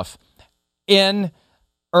healthy enough in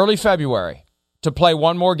early February to play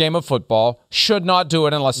one more game of football should not do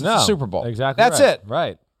it unless it's the Super Bowl. Exactly. That's right. it.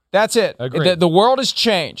 Right. That's it. Agreed. The world has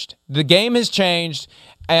changed. The game has changed.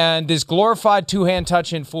 And this glorified two-hand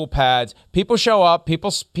touch in full pads, people show up,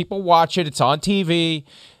 people watch it, it's on TV.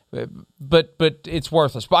 but it's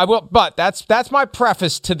worthless. But that's my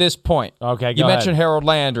preface to this point. Okay, you mentioned ahead. Harold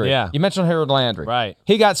Landry. Yeah. You mentioned Harold Landry. Right.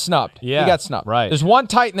 He got snubbed. Yeah. He got snubbed. Right. There's one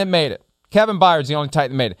Titan that made it. Kevin Byard's the only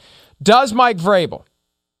Titan that made it. Does Mike Vrabel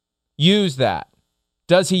use that?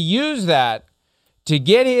 Does he use that to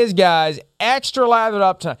get his guys extra lathered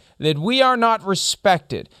up to that we are not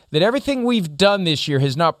respected, that everything we've done this year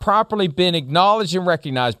has not properly been acknowledged and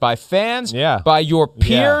recognized by fans, by your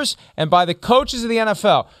peers, and by the coaches of the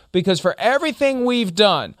NFL? Because for everything we've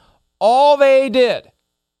done, all they did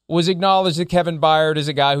was acknowledge that Kevin Byard is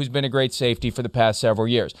a guy who's been a great safety for the past several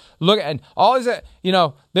years. Look, and all is that,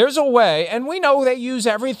 there's a way, and we know they use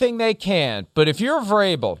everything they can, but if you're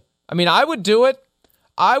Vrabel, I would do it.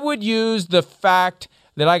 I would use the fact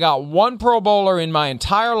that I got one Pro Bowler in my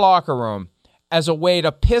entire locker room as a way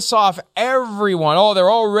to piss off everyone. Oh, they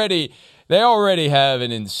already have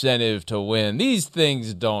an incentive to win. These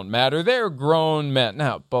things don't matter. They're grown men.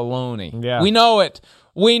 Now, baloney. Yeah. We know it.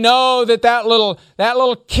 We know that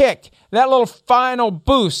little kick, that little final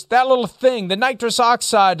boost, that little thing, the nitrous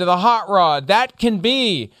oxide to the hot rod, that can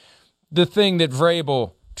be the thing that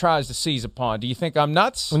Vrabel tries to seize upon. Do you think I'm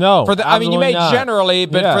nuts? No, you may not. Generally,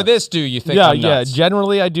 but for this, do you think I'm nuts? Yeah,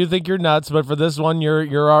 generally I do think you're nuts, but for this one,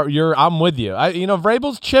 you're I'm with you.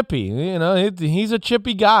 Vrabel's chippy. He's a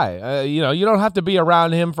chippy guy. You don't have to be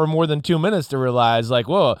around him for more than 2 minutes to realize,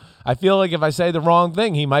 whoa, I feel like if I say the wrong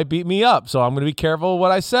thing, he might beat me up. So I'm going to be careful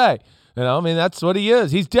what I say. That's what he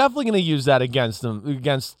is. He's definitely going to use that against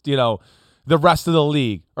the rest of the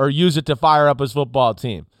league, or use it to fire up his football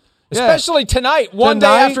team. Especially tonight, one day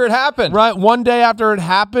after it happened. Right, one day after it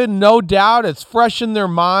happened, no doubt. It's fresh in their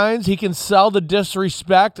minds. He can sell the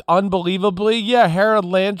disrespect unbelievably. Yeah, Harold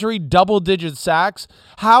Landry, double-digit sacks.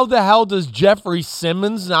 How the hell does Jeffrey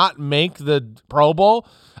Simmons not make the Pro Bowl?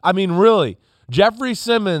 Really, Jeffrey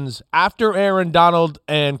Simmons, after Aaron Donald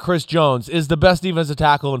and Chris Jones, is the best defensive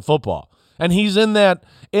tackle in football. And he's in that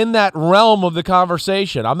realm of the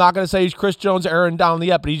conversation. I'm not going to say he's Chris Jones, Aaron Donald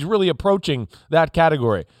yet, but he's really approaching that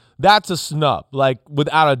category. That's a snub,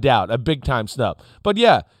 without a doubt, a big-time snub. But,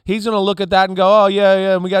 yeah, he's going to look at that and go, oh,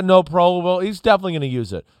 yeah, we got no Pro Bowl. He's definitely going to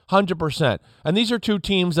use it, 100%. And these are two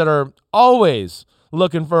teams that are always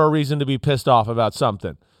looking for a reason to be pissed off about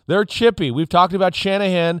something. They're chippy. We've talked about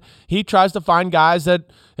Shanahan. He tries to find guys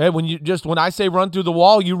that, hey, when I say run through the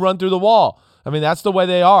wall, you run through the wall. That's the way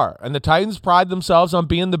they are. And the Titans pride themselves on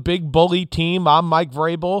being the big bully team. I'm Mike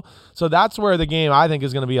Vrabel. So that's where the game, I think,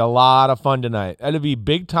 is going to be a lot of fun tonight. It'll be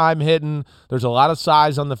big-time hitting. There's a lot of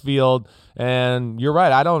size on the field. And you're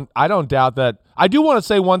right. I don't doubt that. I do want to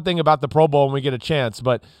say one thing about the Pro Bowl when we get a chance,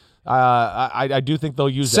 but I do think they'll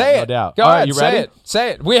use that, no doubt. Go ahead, you ready?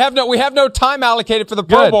 Say it. We have no time allocated for the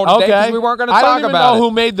Pro Bowl today because we weren't going to talk about it. I don't even know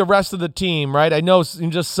who made the rest of the team, right? I know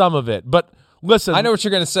just some of it, but listen. I know what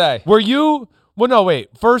you're going to say.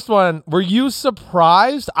 First one, were you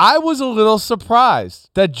surprised? I was a little surprised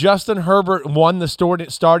that Justin Herbert won the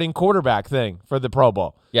starting quarterback thing for the Pro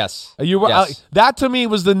Bowl. Yes. Yes. That to me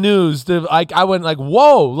was the news. I went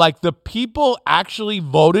whoa, the people actually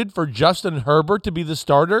voted for Justin Herbert to be the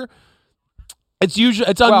starter.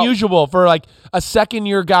 It's unusual for a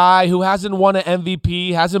second-year guy who hasn't won an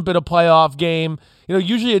MVP, hasn't been a playoff game.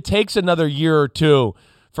 Usually it takes another year or two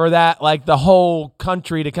for that, the whole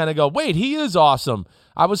country to kind of go, wait, he is awesome.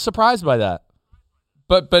 I was surprised by that.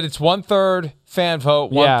 But it's 1/3 fan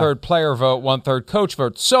vote, 1/3 player vote, 1/3 coach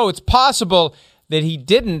vote. So it's possible that he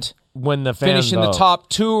didn't finish in the top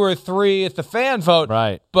 2 or 3 at the fan vote.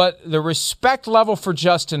 Right. But the respect level for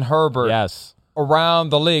Justin Herbert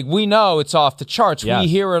around the league, we know it's off the charts. Yes. We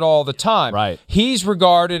hear it all the time. Right. He's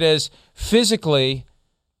regarded as physically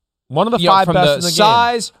one of the 5 best in the game.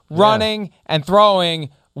 Size, running, and throwing,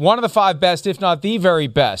 one of the 5 best, if not the very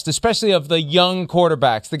best, especially of the young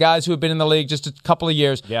quarterbacks, the guys who have been in the league just a couple of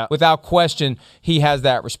years. Yeah. Without question, he has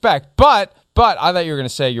that respect. But I thought you were going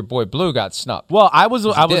to say your boy Blue got snubbed. Well, I was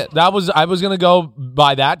going to go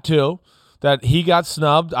by that too, that he got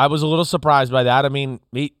snubbed. I was a little surprised by that.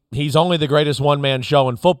 He's only the greatest one-man show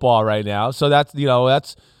in football right now, so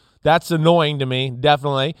that's annoying to me,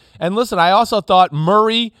 definitely. And listen, I also thought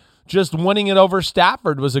Murray just winning it over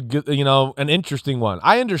Stafford was a good, an interesting one.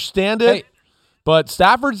 I understand it, but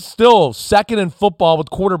Stafford's still second in football with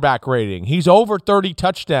quarterback rating. He's over 30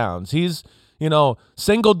 touchdowns. He's,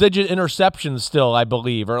 single-digit interceptions still, I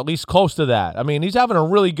believe, or at least close to that. He's having a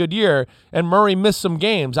really good year, and Murray missed some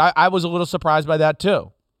games. I was a little surprised by that,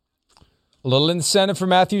 too. A little incentive for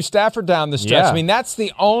Matthew Stafford down the stretch. Yeah. That's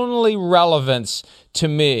the only relevance to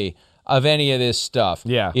me of any of this stuff.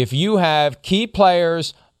 Yeah. If you have key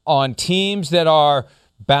players on teams that are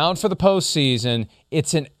bound for the postseason.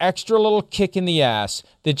 It's an extra little kick in the ass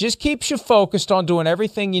that just keeps you focused on doing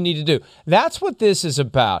everything you need to do. That's what this is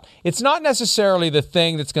about. It's not necessarily the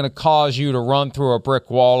thing that's going to cause you to run through a brick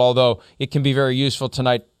wall, although it can be very useful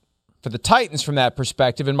tonight for the Titans from that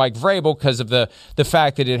perspective, and Mike Vrabel because of the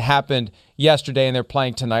fact that it happened yesterday and they're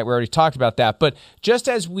playing tonight. We already talked about that. But just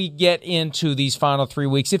as we get into these final 3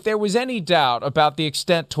 weeks, if there was any doubt about the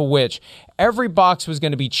extent to which every box was going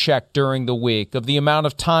to be checked during the week of the amount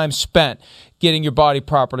of time spent getting your body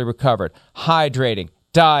properly recovered, hydrating,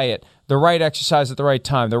 diet, the right exercise at the right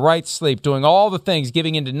time, the right sleep, doing all the things,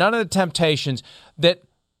 giving into none of the temptations that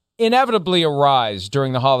inevitably arise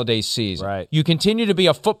during the holiday season. Right. You continue to be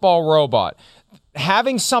a football robot.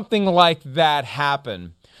 Having something like that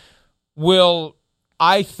happen will,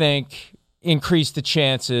 I think, increase the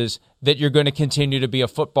chances that you're going to continue to be a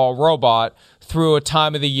football robot through a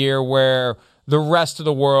time of the year where the rest of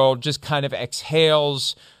the world just kind of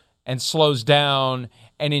exhales and slows down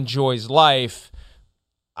and enjoys life.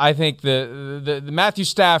 I think the Matthew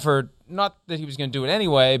Stafford, not that he was going to do it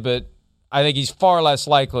anyway, but I think he's far less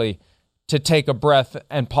likely to take a breath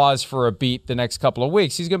and pause for a beat the next couple of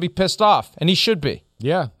weeks. He's going to be pissed off, and he should be.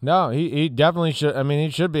 Yeah, no, he definitely should. I mean, he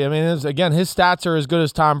should be. I mean, again, his stats are as good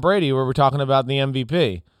as Tom Brady, where we're talking about the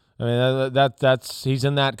MVP. I mean, that's he's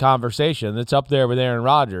in that conversation. It's up there with Aaron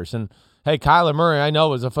Rodgers. And, hey, Kyler Murray, I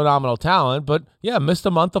know, is a phenomenal talent, but, yeah, missed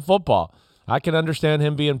a month of football. I can understand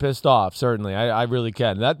him being pissed off, certainly. I really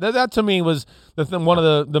can. That to me was one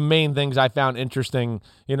of the main things I found interesting,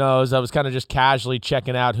 as I was kind of just casually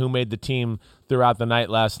checking out who made the team throughout the night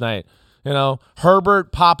last night.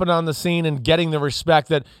 Herbert popping on the scene and getting the respect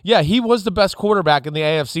that, yeah, he was the best quarterback in the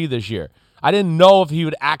AFC this year. I didn't know if he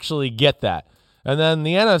would actually get that. And then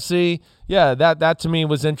the NFC, yeah, that to me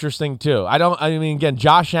was interesting too. Again,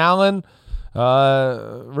 Josh Allen,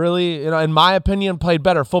 really, in my opinion, played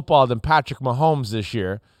better football than Patrick Mahomes this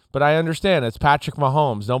year. But I understand it's Patrick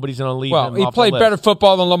Mahomes. Nobody's going to leave him off the list. Well, he played better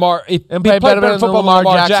football than Lamar. He played better football than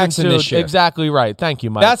Lamar Jackson this year. Exactly right. Thank you,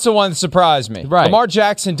 Mike. That's the one that surprised me. Right. Lamar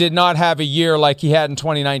Jackson did not have a year like he had in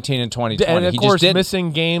 2019 and 2020. And of course,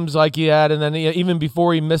 missing games like he had, and then even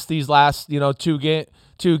before he missed these last,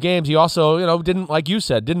 two games, he also, didn't, like you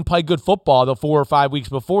said, didn't play good football the 4 or 5 weeks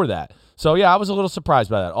before that. So yeah, I was a little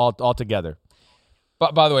surprised by that altogether.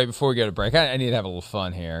 But by the way, before we go to break, I need to have a little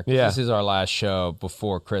fun here. Yeah. This is our last show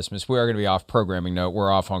before Christmas. We are going to be off programming note.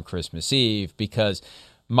 We're off on Christmas Eve because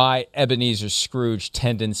my Ebenezer Scrooge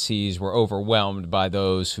tendencies were overwhelmed by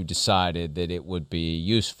those who decided that it would be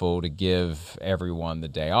useful to give everyone the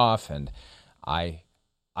day off. And I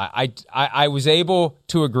was able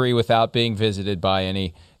to agree without being visited by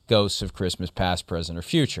any ghosts of Christmas past, present, or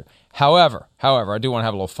future. However, I do want to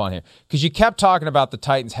have a little fun here because you kept talking about the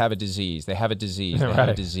Titans have a disease. They have a disease. They have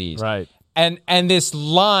a disease. Right. And this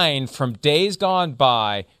line from days gone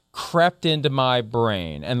by crept into my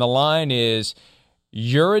brain. And the line is,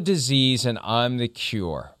 "You're a disease and I'm the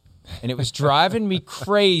cure." And it was driving me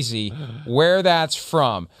crazy where that's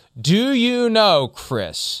from. Do you know,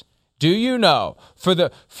 Chris? Do you know, for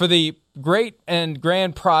the great and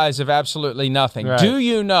grand prize of absolutely nothing, right, do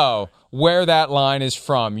you know where that line is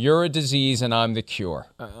from? You're a disease and I'm the cure.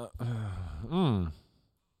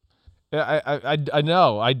 Yeah, I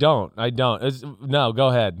know. I don't. No, go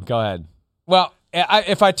ahead. Well,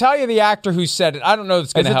 if I tell you the actor who said it, I don't know if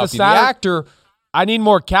it's going to help you. The actor... I need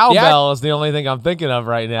more cowbell is the only thing I'm thinking of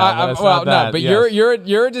right now. Yes.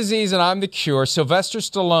 You're a disease and I'm the cure. Sylvester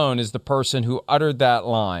Stallone is the person who uttered that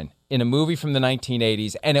line in a movie from the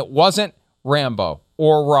 1980s, and it wasn't Rambo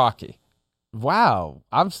or Rocky. Wow.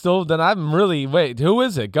 Wait, who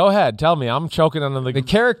is it? Go ahead. Tell me. I'm choking on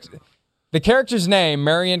the character's name,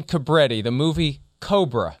 Marion Cobretti, the movie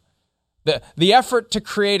Cobra. The effort to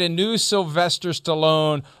create a new Sylvester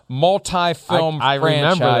Stallone multi-film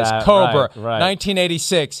franchise, Cobra, right.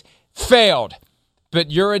 1986, failed. But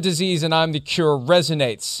You're a Disease and I'm the Cure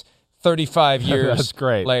resonates 35 years That's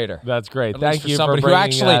great. later. That's great. Thank you for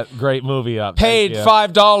bringing that great movie up. Paid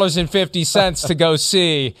 $5.50 to go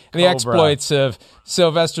see the exploits of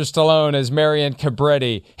Sylvester Stallone as Marion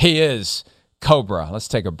Cobretti. He is Cobra. Let's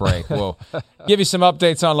take a break. We'll give you some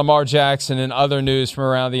updates on Lamar Jackson and other news from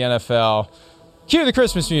around the NFL. Cue the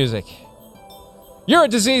Christmas music. You're a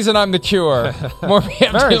disease and I'm the cure. More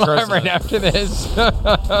BMT Live right after this.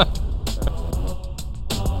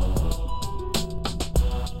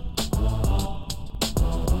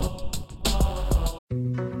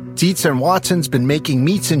 Dietz & Watson's been making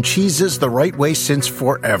meats and cheeses the right way since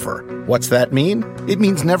forever. What's that mean? It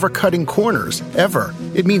means never cutting corners, ever.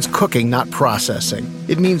 It means cooking, not processing.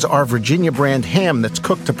 It means our Virginia brand ham that's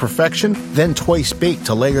cooked to perfection, then twice baked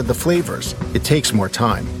to layer the flavors. It takes more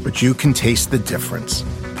time, but you can taste the difference.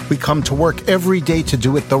 We come to work every day to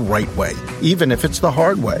do it the right way, even if it's the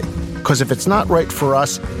hard way. Because if it's not right for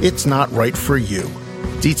us, it's not right for you.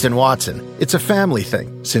 Dietz & Watson, it's a family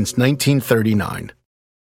thing since 1939.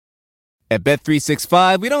 At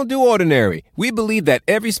Bet365, we don't do ordinary. We believe that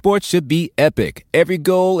every sport should be epic. Every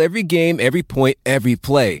goal, every game, every point, every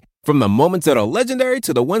play. From the moments that are legendary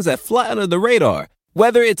to the ones that fly under the radar.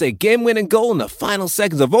 Whether it's a game-winning goal in the final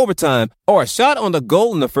seconds of overtime or a shot on the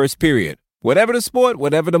goal in the first period. Whatever the sport,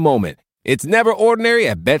 whatever the moment. It's never ordinary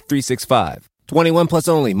at Bet365. 21 plus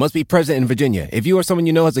only. Must be present in Virginia. If you or someone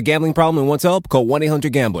you know has a gambling problem and wants help, call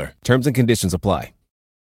 1-800-GAMBLER. Terms and conditions apply.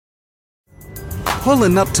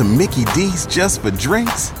 Pulling up to Mickey D's just for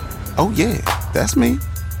drinks? Oh yeah, that's me.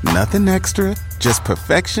 Nothing extra, just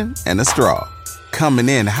perfection and a straw. Coming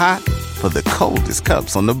in hot for the coldest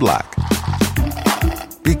cups on the block.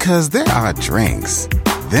 Because there are drinks.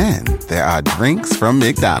 Then there are drinks from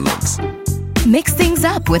McDonald's. Mix things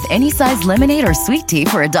up with any size lemonade or sweet tea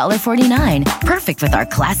for $1.49. Perfect with our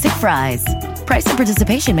classic fries. Price and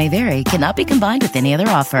participation may vary. Cannot be combined with any other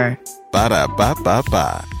offer.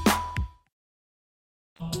 Ba-da-ba-ba-ba.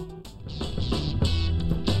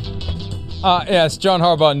 Yes, John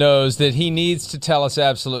Harbaugh knows that he needs to tell us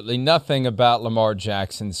absolutely nothing about Lamar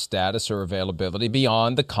Jackson's status or availability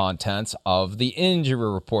beyond the contents of the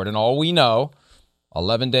injury report. And all we know,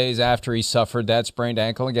 11 days after he suffered that sprained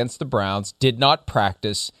ankle against the Browns, did not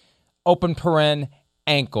practice, open paren,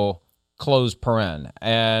 ankle, close paren.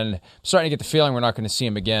 And I'm starting to get the feeling we're not going to see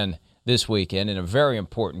him again this weekend in a very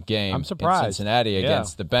important game. I'm surprised. In Cincinnati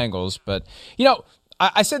against the Bengals. But, you know,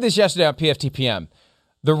 I said this yesterday on PFTPM.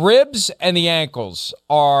 The ribs and the ankles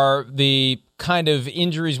are the kind of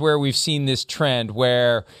injuries where we've seen this trend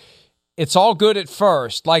where it's all good at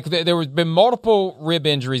first. Like there have been multiple rib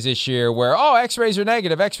injuries this year where, x-rays are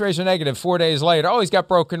negative. 4 days later, he's got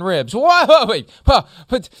broken ribs. Whoa, wait.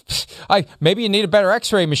 Maybe you need a better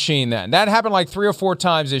x-ray machine then. That happened like 3 or 4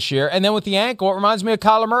 times this year. And then with the ankle, it reminds me of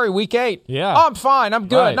Kyler Murray, week 8. Yeah. I'm fine. I'm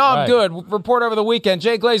good. Right, I'm good. Report over the weekend.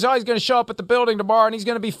 Jay Glaze, he's going to show up at the building tomorrow and he's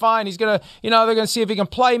going to be fine. He's going to, they're going to see if he can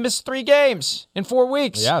play. Missed 3 games in 4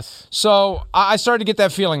 weeks. Yes. So I started to get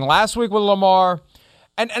that feeling last week with Lamar.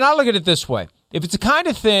 And I look at it this way. If it's the kind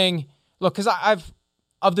of thing, look, because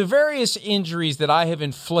of the various injuries that I have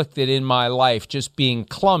inflicted in my life, just being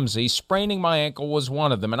clumsy, spraining my ankle was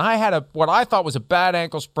one of them. And I had what I thought was a bad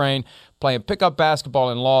ankle sprain playing pickup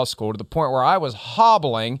basketball in law school to the point where I was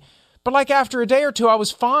hobbling. But like after a day or two, I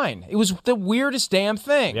was fine. It was the weirdest damn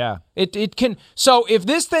thing. Yeah. It can. So if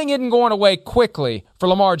this thing isn't going away quickly for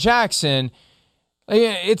Lamar Jackson,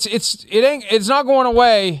 it's not going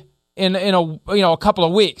away in a couple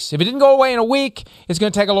of weeks. If it didn't go away in a week, it's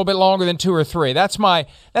going to take a little bit longer than 2 or 3. That's my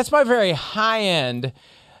very high end.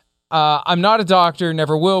 I'm not a doctor,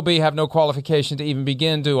 never will be, have no qualification to even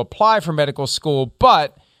begin to apply for medical school,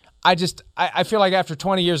 but I feel like after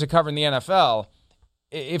 20 years of covering the NFL,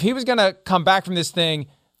 if he was going to come back from this thing,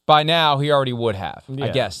 by now he already would have, I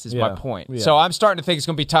guess, is my point. Yeah. So I'm starting to think it's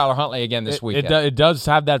going to be Tyler Huntley again this weekend. It does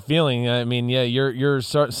have that feeling. I mean, yeah, you're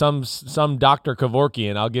some Dr.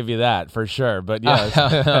 Kevorkian, I'll give you that for sure. But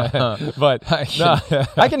yeah, but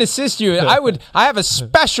I can assist you. I have a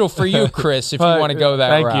special for you, Chris, if you want to go that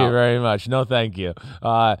route. Thank you very much. No, thank you.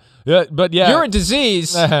 But yeah, you're a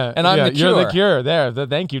disease, and I'm the cure. You're the cure. There.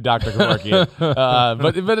 Thank you, Dr. Kevorkian.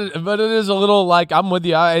 But it is a little like I'm with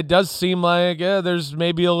you. It does seem like there's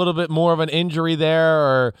maybe a little bit more of an injury there,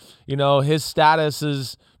 or his status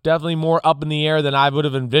is definitely more up in the air than I would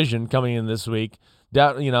have envisioned coming in this week.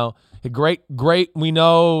 Great. We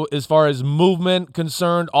know as far as movement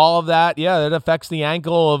concerned, all of that. Yeah, it affects the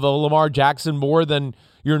ankle of a Lamar Jackson more than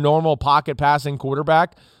your normal pocket passing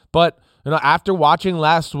quarterback. But after watching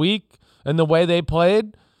last week and the way they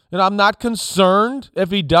played, I'm not concerned if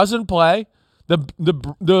he doesn't play.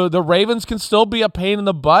 The Ravens can still be a pain in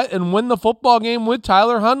the butt and win the football game with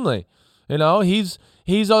Tyler Huntley. He's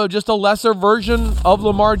just a lesser version of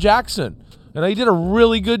Lamar Jackson. He did a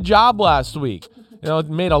really good job last week.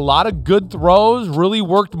 Made a lot of good throws, really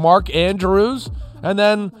worked Mark Andrews, and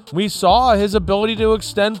then we saw his ability to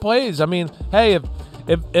extend plays. I mean, hey,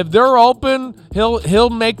 if they're open, he'll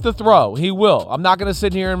make the throw. He will. I'm not going to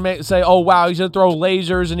sit here and say, oh, wow, he's going to throw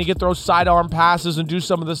lasers and he can throw sidearm passes and do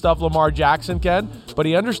some of the stuff Lamar Jackson can. But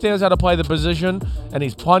he understands how to play the position, and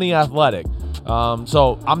he's plenty athletic.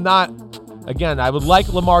 So I'm not again, I would like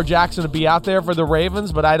Lamar Jackson to be out there for the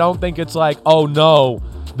Ravens, but I don't think it's like, oh no,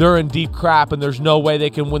 they're in deep crap and there's no way they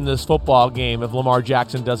can win this football game if Lamar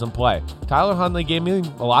Jackson doesn't play. Tyler Huntley gave me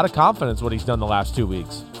a lot of confidence what he's done the last 2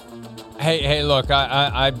 weeks. Hey, look,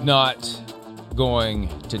 I'm not going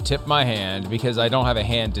to tip my hand because I don't have a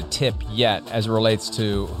hand to tip yet as it relates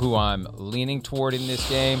to who I'm leaning toward in this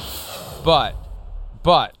game. But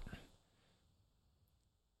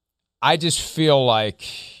I just feel like,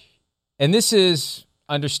 and this is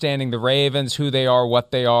understanding the Ravens, who they are,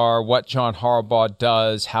 what John Harbaugh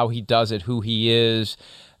does, how he does it, who he is.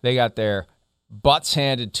 They got their butts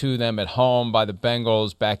handed to them at home by the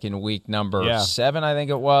Bengals back in week number 7, I think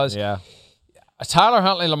it was. Yeah. Tyler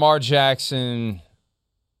Huntley, Lamar Jackson,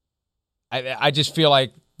 I just feel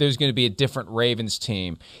like there's going to be a different Ravens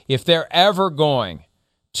team. If they're ever going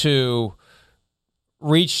to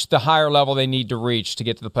reach the higher level they need to reach to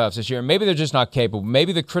get to the playoffs this year, and maybe they're just not capable.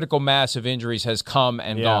 Maybe the critical mass of injuries has come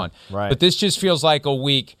and gone. Right. But this just feels like a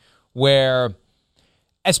week where,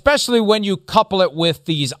 especially when you couple it with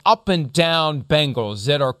these up and down Bengals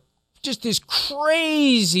that are just this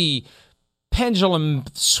crazy pendulum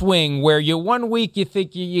swing where one week you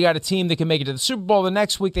think you got a team that can make it to the Super Bowl, the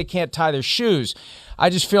next week they can't tie their shoes. I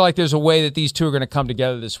just feel like there's a way that these two are going to come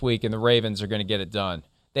together this week and the Ravens are going to get it done.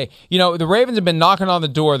 The Ravens have been knocking on the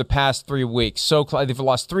door the past 3 weeks. So they've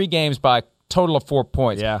lost 3 games by a total of 4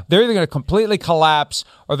 points. Yeah. They're either going to completely collapse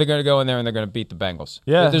or they're going to go in there and they're going to beat the Bengals.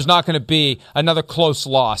 Yeah. There's not going to be another close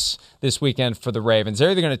loss this weekend for the Ravens.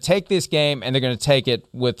 They're either going to take this game and they're going to take it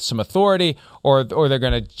with some authority or they're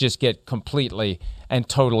going to just get completely and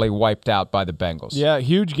totally wiped out by the Bengals. Yeah,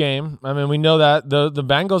 huge game. I mean, we know that the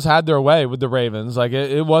Bengals had their way with the Ravens. Like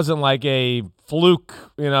it wasn't like a fluke,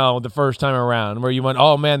 the first time around where you went,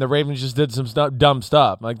 oh man, the Ravens just did some dumb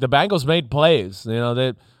stuff. Like the Bengals made plays.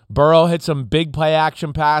 Burrow hit some big play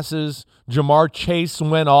action passes. Jamar Chase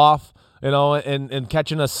went off, and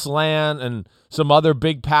catching a slant and some other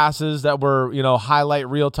big passes that were, highlight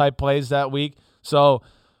reel type plays that week. So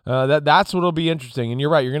that's what'll be interesting. And you're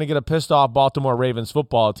right, you're going to get a pissed off Baltimore Ravens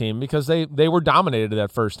football team because they were dominated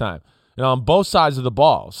that first time, on both sides of the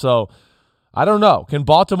ball. So I don't know. Can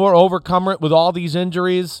Baltimore overcome it with all these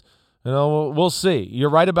injuries? We'll see. You're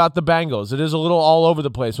right about the Bengals. It is a little all over the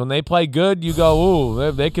place. When they play good, you go,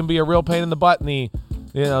 ooh, they can be a real pain in the butt in the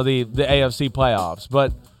AFC playoffs.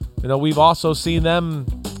 But, we've also seen them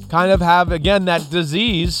kind of have, again, that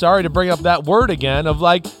disease, sorry to bring up that word again, of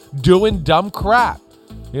like doing dumb crap.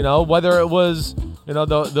 Whether it was,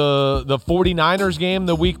 the 49ers game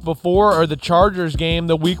the week before or the Chargers game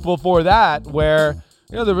the week before that where,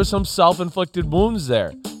 there was some self-inflicted wounds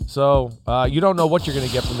there. So you don't know what you're going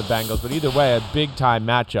to get from the Bengals, but either way, a big-time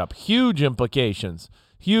matchup. Huge implications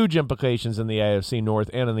in the AFC North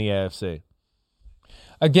and in the AFC.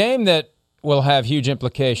 A game that will have huge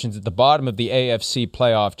implications at the bottom of the AFC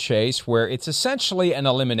playoff chase, where it's essentially an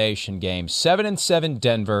elimination game. 7-7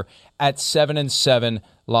 Denver at 7-7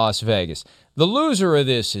 Las Vegas. The loser of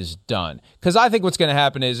this is done. Because I think what's going to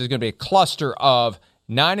happen is there's going to be a cluster of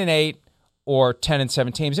 9-8 or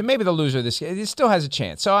 10-7 teams, and maybe the loser of this, it still has a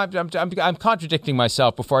chance. So I'm contradicting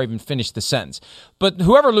myself before I even finish the sentence. But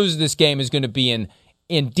whoever loses this game is going to be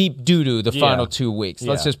in deep doo-doo the final 2 weeks.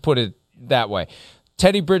 Let's just put it that way.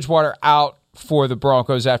 Teddy Bridgewater out for the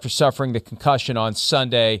Broncos after suffering the concussion on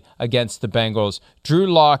Sunday against the Bengals.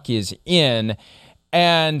 Drew Lock is in,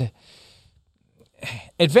 and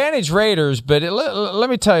advantage Raiders, but let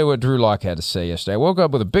me tell you what Drew Lock had to say yesterday. I woke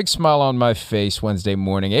up with a big smile on my face Wednesday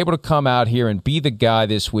morning, able to come out here and be the guy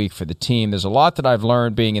this week for the team. There's a lot that I've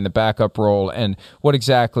learned being in the backup role and what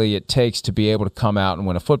exactly it takes to be able to come out and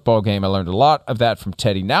win a football game. I learned a lot of that from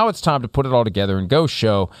Teddy. Now it's time to put it all together and go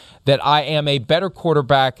show that I am a better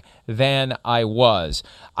quarterback than I was.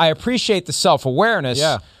 I appreciate the self-awareness.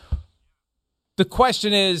 Yeah. The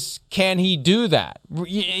question is, can he do that?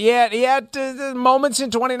 He had moments in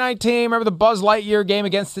 2019. Remember the Buzz Lightyear game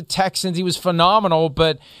against the Texans? He was phenomenal,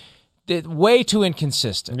 but way too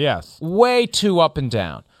inconsistent. Yes. Way too up and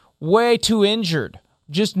down. Way too injured.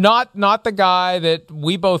 Just not the guy that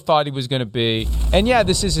we both thought he was going to be. And yeah,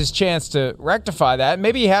 this is his chance to rectify that.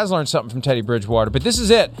 Maybe he has learned something from Teddy Bridgewater, but this is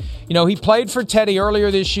it. He played for Teddy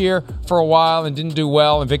earlier this year for a while and didn't do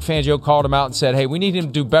well, and Vic Fangio called him out and said, hey, we need him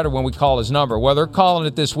to do better when we call his number. Well, they're calling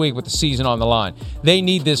it this week with the season on the line. They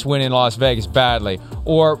need this win in Las Vegas badly,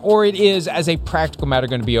 or it is, as a practical matter,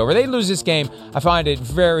 going to be over. They lose this game, I find it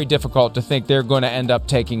very difficult to think they're going to end up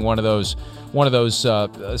taking one of those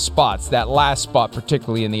spots, that last spot,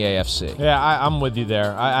 particularly in the AFC. Yeah, I'm with you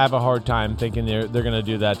there. I have a hard time thinking they're going to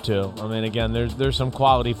do that too. I mean, again, there's some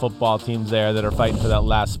quality football teams there that are fighting for that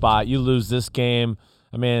last spot. You lose this game,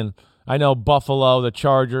 I mean, I know Buffalo, the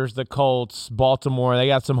Chargers, the Colts, Baltimore, they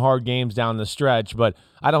got some hard games down the stretch, but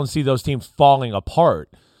I don't see those teams falling apart.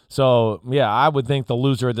 So, yeah, I would think the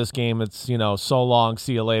loser of this game, it's, so long,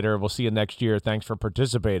 see you later, we'll see you next year, thanks for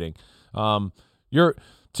participating. To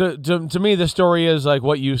me, the story is like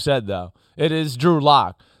what you said, though. It is Drew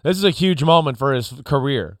Lock. This is a huge moment for his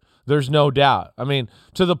career. There's no doubt. I mean,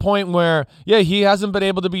 to the point where, he hasn't been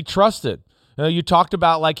able to be trusted. You talked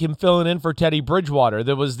about like him filling in for Teddy Bridgewater.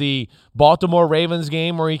 There was the Baltimore Ravens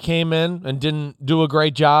game where he came in and didn't do a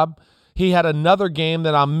great job. He had another game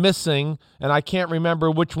that I'm missing, and I can't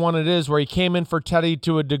remember which one it is, where he came in for Teddy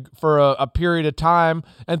for a period of time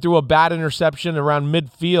and threw a bad interception around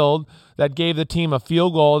midfield that gave the team a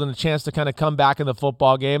field goal and a chance to kind of come back in the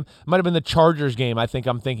football game. It might have been the Chargers game I think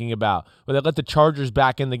I'm thinking about, where they let the Chargers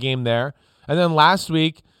back in the game there. And then last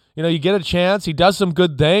week, you get a chance. He does some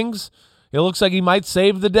good things. It looks like he might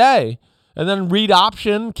save the day. And then read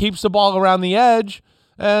option, keeps the ball around the edge,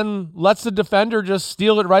 and lets the defender just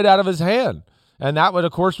steal it right out of his hand. And that,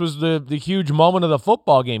 of course, was the huge moment of the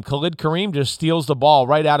football game. Khalid Kareem just steals the ball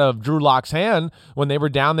right out of Drew Lock's hand when they were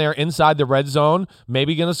down there inside the red zone,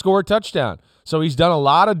 maybe going to score a touchdown. So he's done a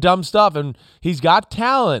lot of dumb stuff, and he's got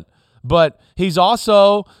talent. But he's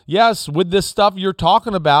also, yes, with this stuff you're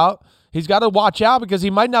talking about, he's got to watch out because he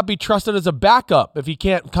might not be trusted as a backup if he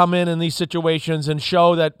can't come in these situations and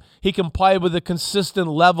show that he can play with a consistent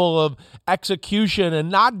level of execution and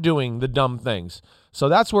not doing the dumb things. So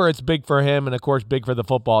that's where it's big for him and, of course, big for the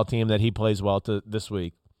football team that he plays well this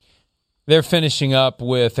week. They're finishing up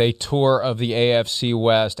with a tour of the AFC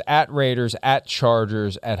West at Raiders, at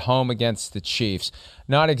Chargers, at home against the Chiefs.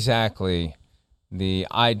 Not exactly the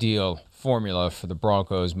ideal formula for the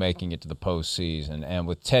Broncos making it to the postseason, and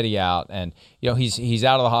with Teddy out, and he's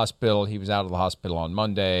out of the hospital. He was out of the hospital on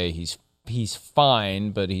Monday. He's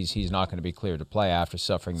fine, but he's not going to be cleared to play after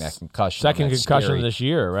suffering that concussion. Second concussion this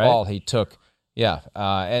year, right? Fall he took,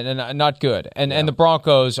 and not good. And the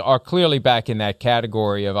Broncos are clearly back in that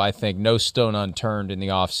category of, I think, no stone unturned in the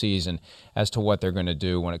offseason as to what they're going to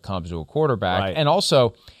do when it comes to a quarterback. Right. And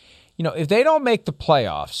also, if they don't make the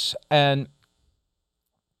playoffs, and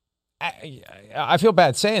I feel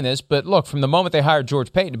bad saying this, but look, from the moment they hired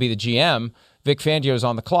George Paton to be the GM, Vic Fangio's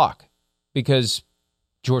on the clock because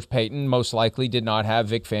George Paton most likely did not have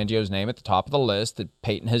Vic Fangio's name at the top of the list that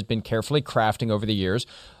Paton has been carefully crafting over the years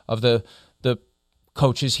of the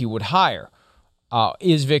coaches he would hire.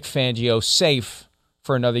 Is Vic Fangio safe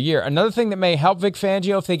for another year? Another thing that may help Vic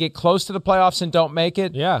Fangio if they get close to the playoffs and don't make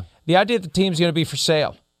it, the idea that the team's going to be for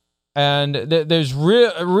sale. And there's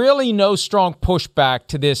really no strong pushback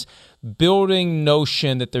to this building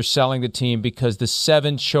notion that they're selling the team because the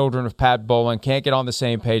 7 children of Pat Bowlen can't get on the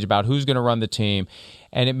same page about who's going to run the team.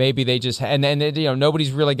 And it may be they just, and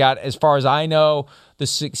nobody's really got, as far as I know, the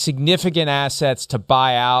significant assets to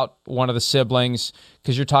buy out one of the siblings,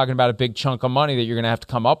 because you're talking about a big chunk of money that you're going to have to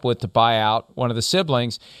come up with to buy out one of the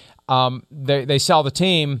siblings. They sell the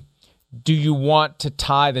team. Do you want to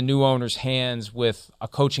tie the new owner's hands with a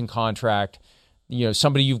coaching contract,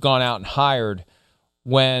 somebody you've gone out and hired,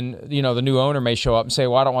 when, the new owner may show up and say,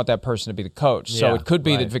 well, I don't want that person to be the coach. So it could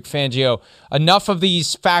be that Vic Fangio, enough of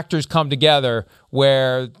these factors come together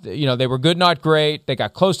where, they were good, not great. They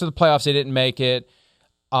got close to the playoffs. They didn't make it.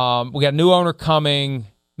 We got a new owner coming.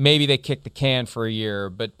 Maybe they kick the can for a year,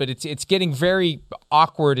 but it's getting very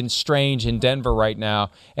awkward and strange in Denver right now,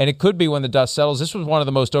 and it could be when the dust settles. This was one of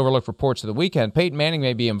the most overlooked reports of the weekend. Peyton Manning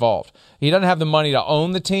may be involved. He doesn't have the money to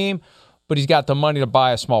own the team, but he's got the money to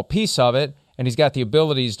buy a small piece of it, and he's got the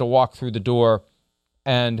abilities to walk through the door.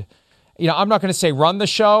 And, I'm not going to say run the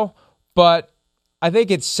show, but I think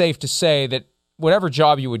it's safe to say that whatever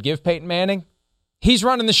job you would give Peyton Manning, he's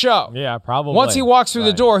running the show. Yeah, probably. Once he walks through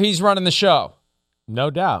the door, he's running the show. No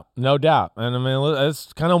doubt. And I mean,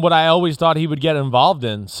 that's kind of what I always thought he would get involved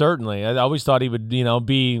in, certainly. I always thought he would,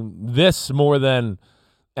 be this more than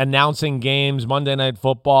announcing games, Monday Night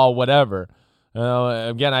Football, whatever.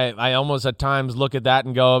 Again, I almost at times look at that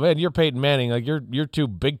and go, man, you're Peyton Manning. Like, you're too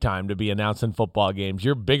big time to be announcing football games.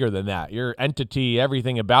 You're bigger than that. Your entity,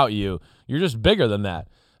 everything about you, you're just bigger than that.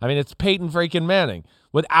 I mean, it's Peyton freaking Manning,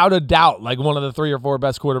 without a doubt, like one of the 3 or 4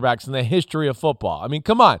 best quarterbacks in the history of football. I mean,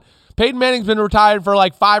 come on. Peyton Manning's been retired for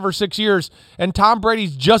like 5 or 6 years, and Tom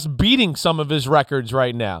Brady's just beating some of his records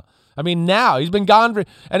right now. I mean, now he's been gone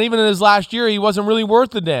and even in his last year, he wasn't really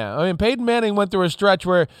worth a damn. I mean, Peyton Manning went through a stretch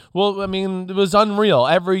where, it was unreal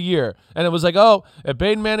every year. And it was like, oh, if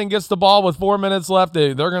Peyton Manning gets the ball with 4 minutes left,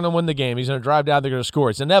 they're going to win the game. He's going to drive down, they're going to score.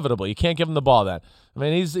 It's inevitable. You can't give him the ball then. I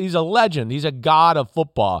mean, he's a legend. He's a god of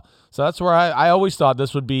football. So that's where I always thought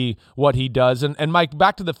this would be what he does. And Mike,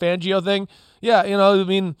 back to the Fangio thing. Yeah,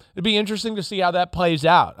 it'd be interesting to see how that plays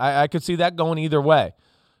out. I could see that going either way.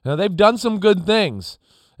 They've done some good things.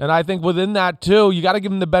 And I think within that, too, you got to give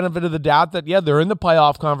them the benefit of the doubt that, they're in the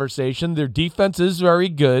playoff conversation. Their defense is very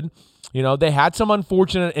good. They had some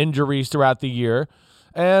unfortunate injuries throughout the year.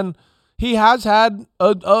 And he has had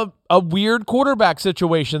a weird quarterback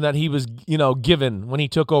situation that he was, given when he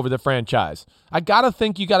took over the franchise. I got to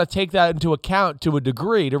think you got to take that into account to a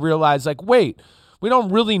degree to realize, wait, we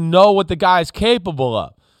don't really know what the guy's capable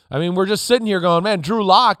of. I mean, we're just sitting here going, man, Drew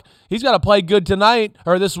Lock, he's got to play good tonight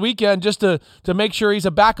or this weekend just to make sure he's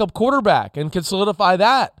a backup quarterback and can solidify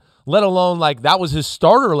that, let alone that was his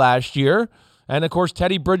starter last year. And, of course,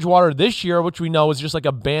 Teddy Bridgewater this year, which we know is just like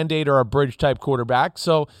a Band-Aid or a bridge-type quarterback.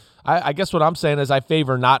 So I guess what I'm saying is I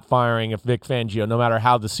favor not firing Vic Fangio no matter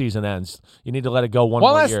how the season ends. You need to let it go one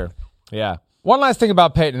more year. Yeah. One last thing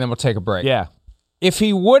about Peyton, and then we'll take a break. Yeah. If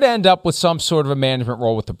he would end up with some sort of a management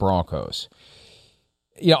role with the Broncos,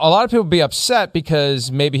 a lot of people would be upset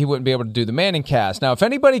because maybe he wouldn't be able to do the Manning cast. Now, if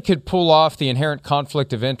anybody could pull off the inherent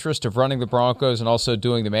conflict of interest of running the Broncos and also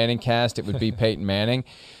doing the Manning cast, it would be Peyton Manning.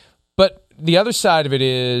 But the other side of it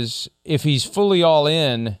is, if he's fully all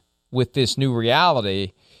in with this new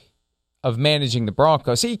reality of managing the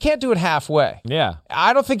Broncos, see, you can't do it halfway. Yeah.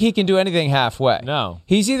 I don't think he can do anything halfway. No.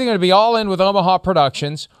 He's either going to be all in with Omaha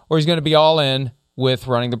Productions or he's going to be all in with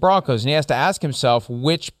running the Broncos. And he has to ask himself,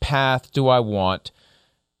 which path do I want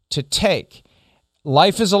to take?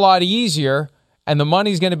 Life is a lot easier, and the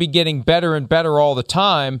money's going to be getting better and better all the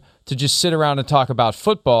time to just sit around and talk about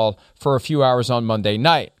football for a few hours on Monday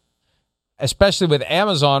night, especially with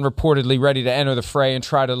Amazon reportedly ready to enter the fray and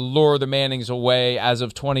try to lure the Mannings away as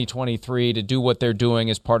of 2023 to do what they're doing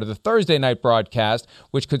as part of the Thursday night broadcast,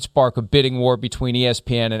 which could spark a bidding war between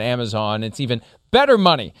ESPN and Amazon. It's even better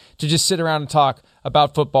money to just sit around and talk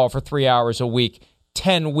about football for 3 hours a week,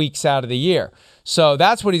 10 weeks out of the year. So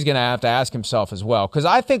that's what he's going to have to ask himself as well. Because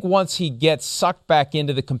I think once he gets sucked back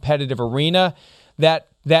into the competitive arena, that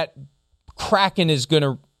Kraken is going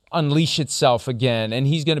to unleash itself again, and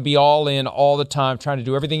he's going to be all in all the time, trying to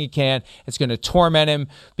do everything he can. It's going to torment him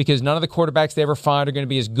because none of the quarterbacks they ever find are going to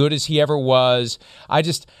be as good as he ever was. I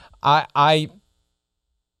don't.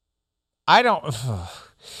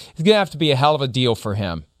 It's going to have to be a hell of a deal for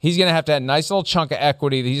him. He's going to have a nice little chunk of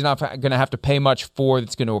equity that he's not going to have to pay much for,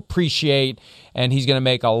 that's going to appreciate, and he's going to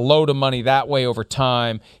make a load of money that way over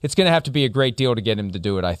time. It's going to have to be a great deal to get him to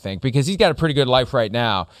do it, I think, because he's got a pretty good life right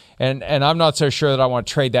now, and I'm not so sure that I want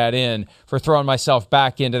to trade that in for throwing myself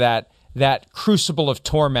back into that crucible of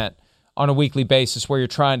torment on a weekly basis where you're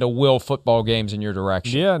trying to will football games in your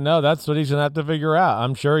direction. Yeah, no, that's what he's going to have to figure out.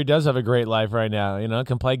 I'm sure he does have a great life right now.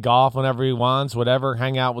 Can play golf whenever he wants, whatever,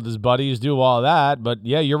 hang out with his buddies, do all that. But,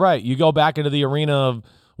 yeah, you're right. You go back into the arena of,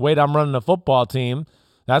 wait, I'm running a football team.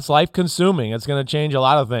 That's life-consuming. It's going to change a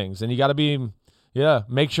lot of things. And you got to be,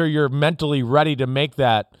 make sure you're mentally ready to make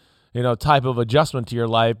that, type of adjustment to your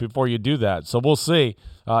life before you do that. So we'll see.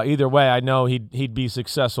 Either way, I know he'd be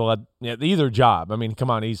successful at either job. I mean,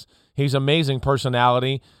 come on, he's amazing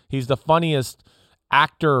personality. He's the funniest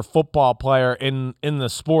actor, football player in the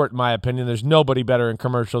sport, in my opinion. There's nobody better in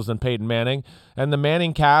commercials than Peyton Manning. And the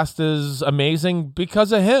Manning cast is amazing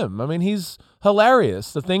because of him. I mean, he's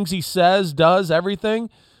hilarious. The things he says, does, everything.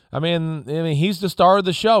 I mean, he's the star of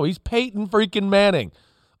the show. He's Peyton freaking Manning.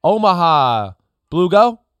 Omaha Blue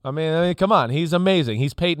Go? I mean, come on. He's amazing.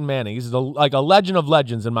 He's Peyton Manning. He's like a legend of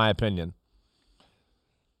legends, in my opinion.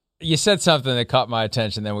 You said something that caught my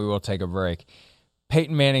attention, then we will take a break.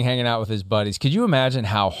 Peyton Manning hanging out with his buddies. Could you imagine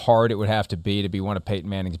how hard it would have to be one of Peyton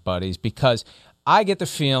Manning's buddies? Because I get the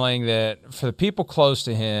feeling that for the people close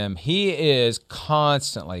to him, he is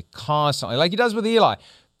constantly, like he does with Eli,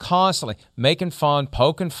 constantly making fun,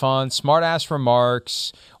 poking fun, smart-ass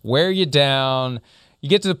remarks, wear you down. You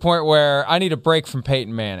get to the point where I need a break from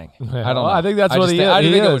Peyton Manning. I don't know. I think that's what he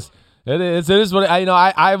is. It is what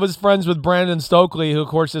I was friends with Brandon Stokely, who of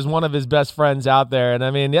course is one of his best friends out there, and I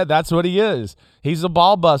mean, yeah, that's what he is. He's a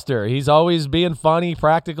ball buster. He's always being funny,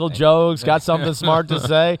 practical jokes, got something smart to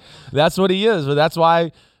say. That's what he is. But that's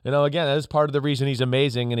why, again, that is part of the reason he's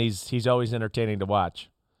amazing, and he's always entertaining to watch.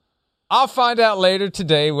 I'll find out later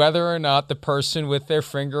today whether or not the person with their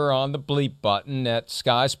finger on the bleep button at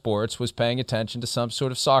Sky Sports was paying attention to some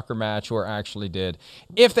sort of soccer match or actually did.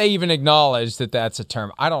 If they even acknowledge that that's a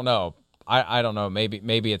term. I don't know. I don't know.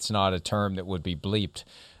 Maybe it's not a term that would be bleeped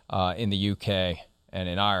in the UK and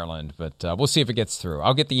in Ireland, but we'll see if it gets through.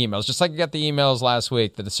 I'll get the emails, just like I got the emails last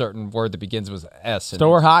week that a certain word that begins with S.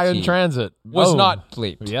 Store high in transit. Was not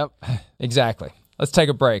bleeped. Yep. Exactly. Let's take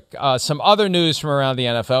a break. Some other news from around the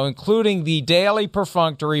NFL, including the daily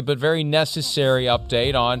perfunctory but very necessary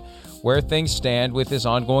update on where things stand with this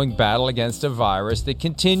ongoing battle against a virus that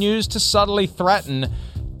continues to subtly threaten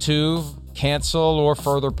to cancel or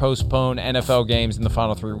further postpone NFL games in the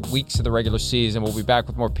final 3 weeks of the regular season. We'll be back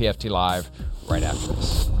with more PFT Live right after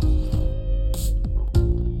this.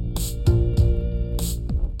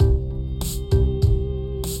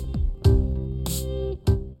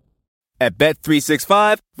 At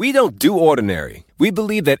Bet365, we don't do ordinary. We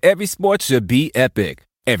believe that every sport should be epic.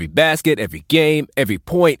 Every basket, every game, every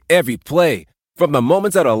point, every play. From the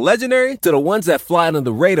moments that are legendary to the ones that fly under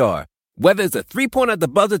the radar. Whether it's a three-pointer at the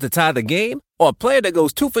buzzer to tie the game or a player that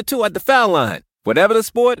goes 2 for 2 at the foul line. Whatever the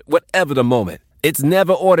sport, whatever the moment. It's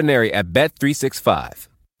never ordinary at Bet365.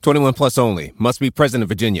 21 plus only. Must be present in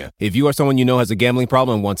Virginia. If you or someone you know has a gambling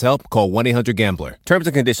problem and wants help, call 1-800-GAMBLER. Terms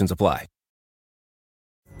and conditions apply.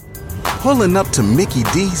 Pulling up to Mickey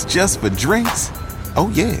D's just for drinks?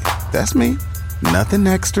 Oh yeah, that's me. Nothing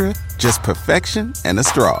extra, just perfection and a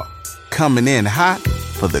straw. Coming in hot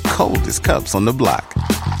for the coldest cups on the block.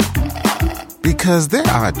 Because there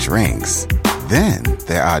are drinks. Then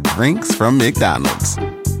there are drinks from McDonald's.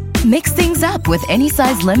 Mix things up with any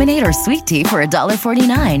size lemonade or sweet tea for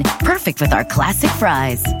 $1.49. Perfect with our classic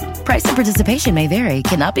fries. Price and participation may vary.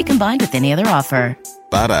 Cannot be combined with any other offer.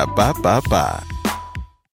 Ba-da-ba-ba-ba.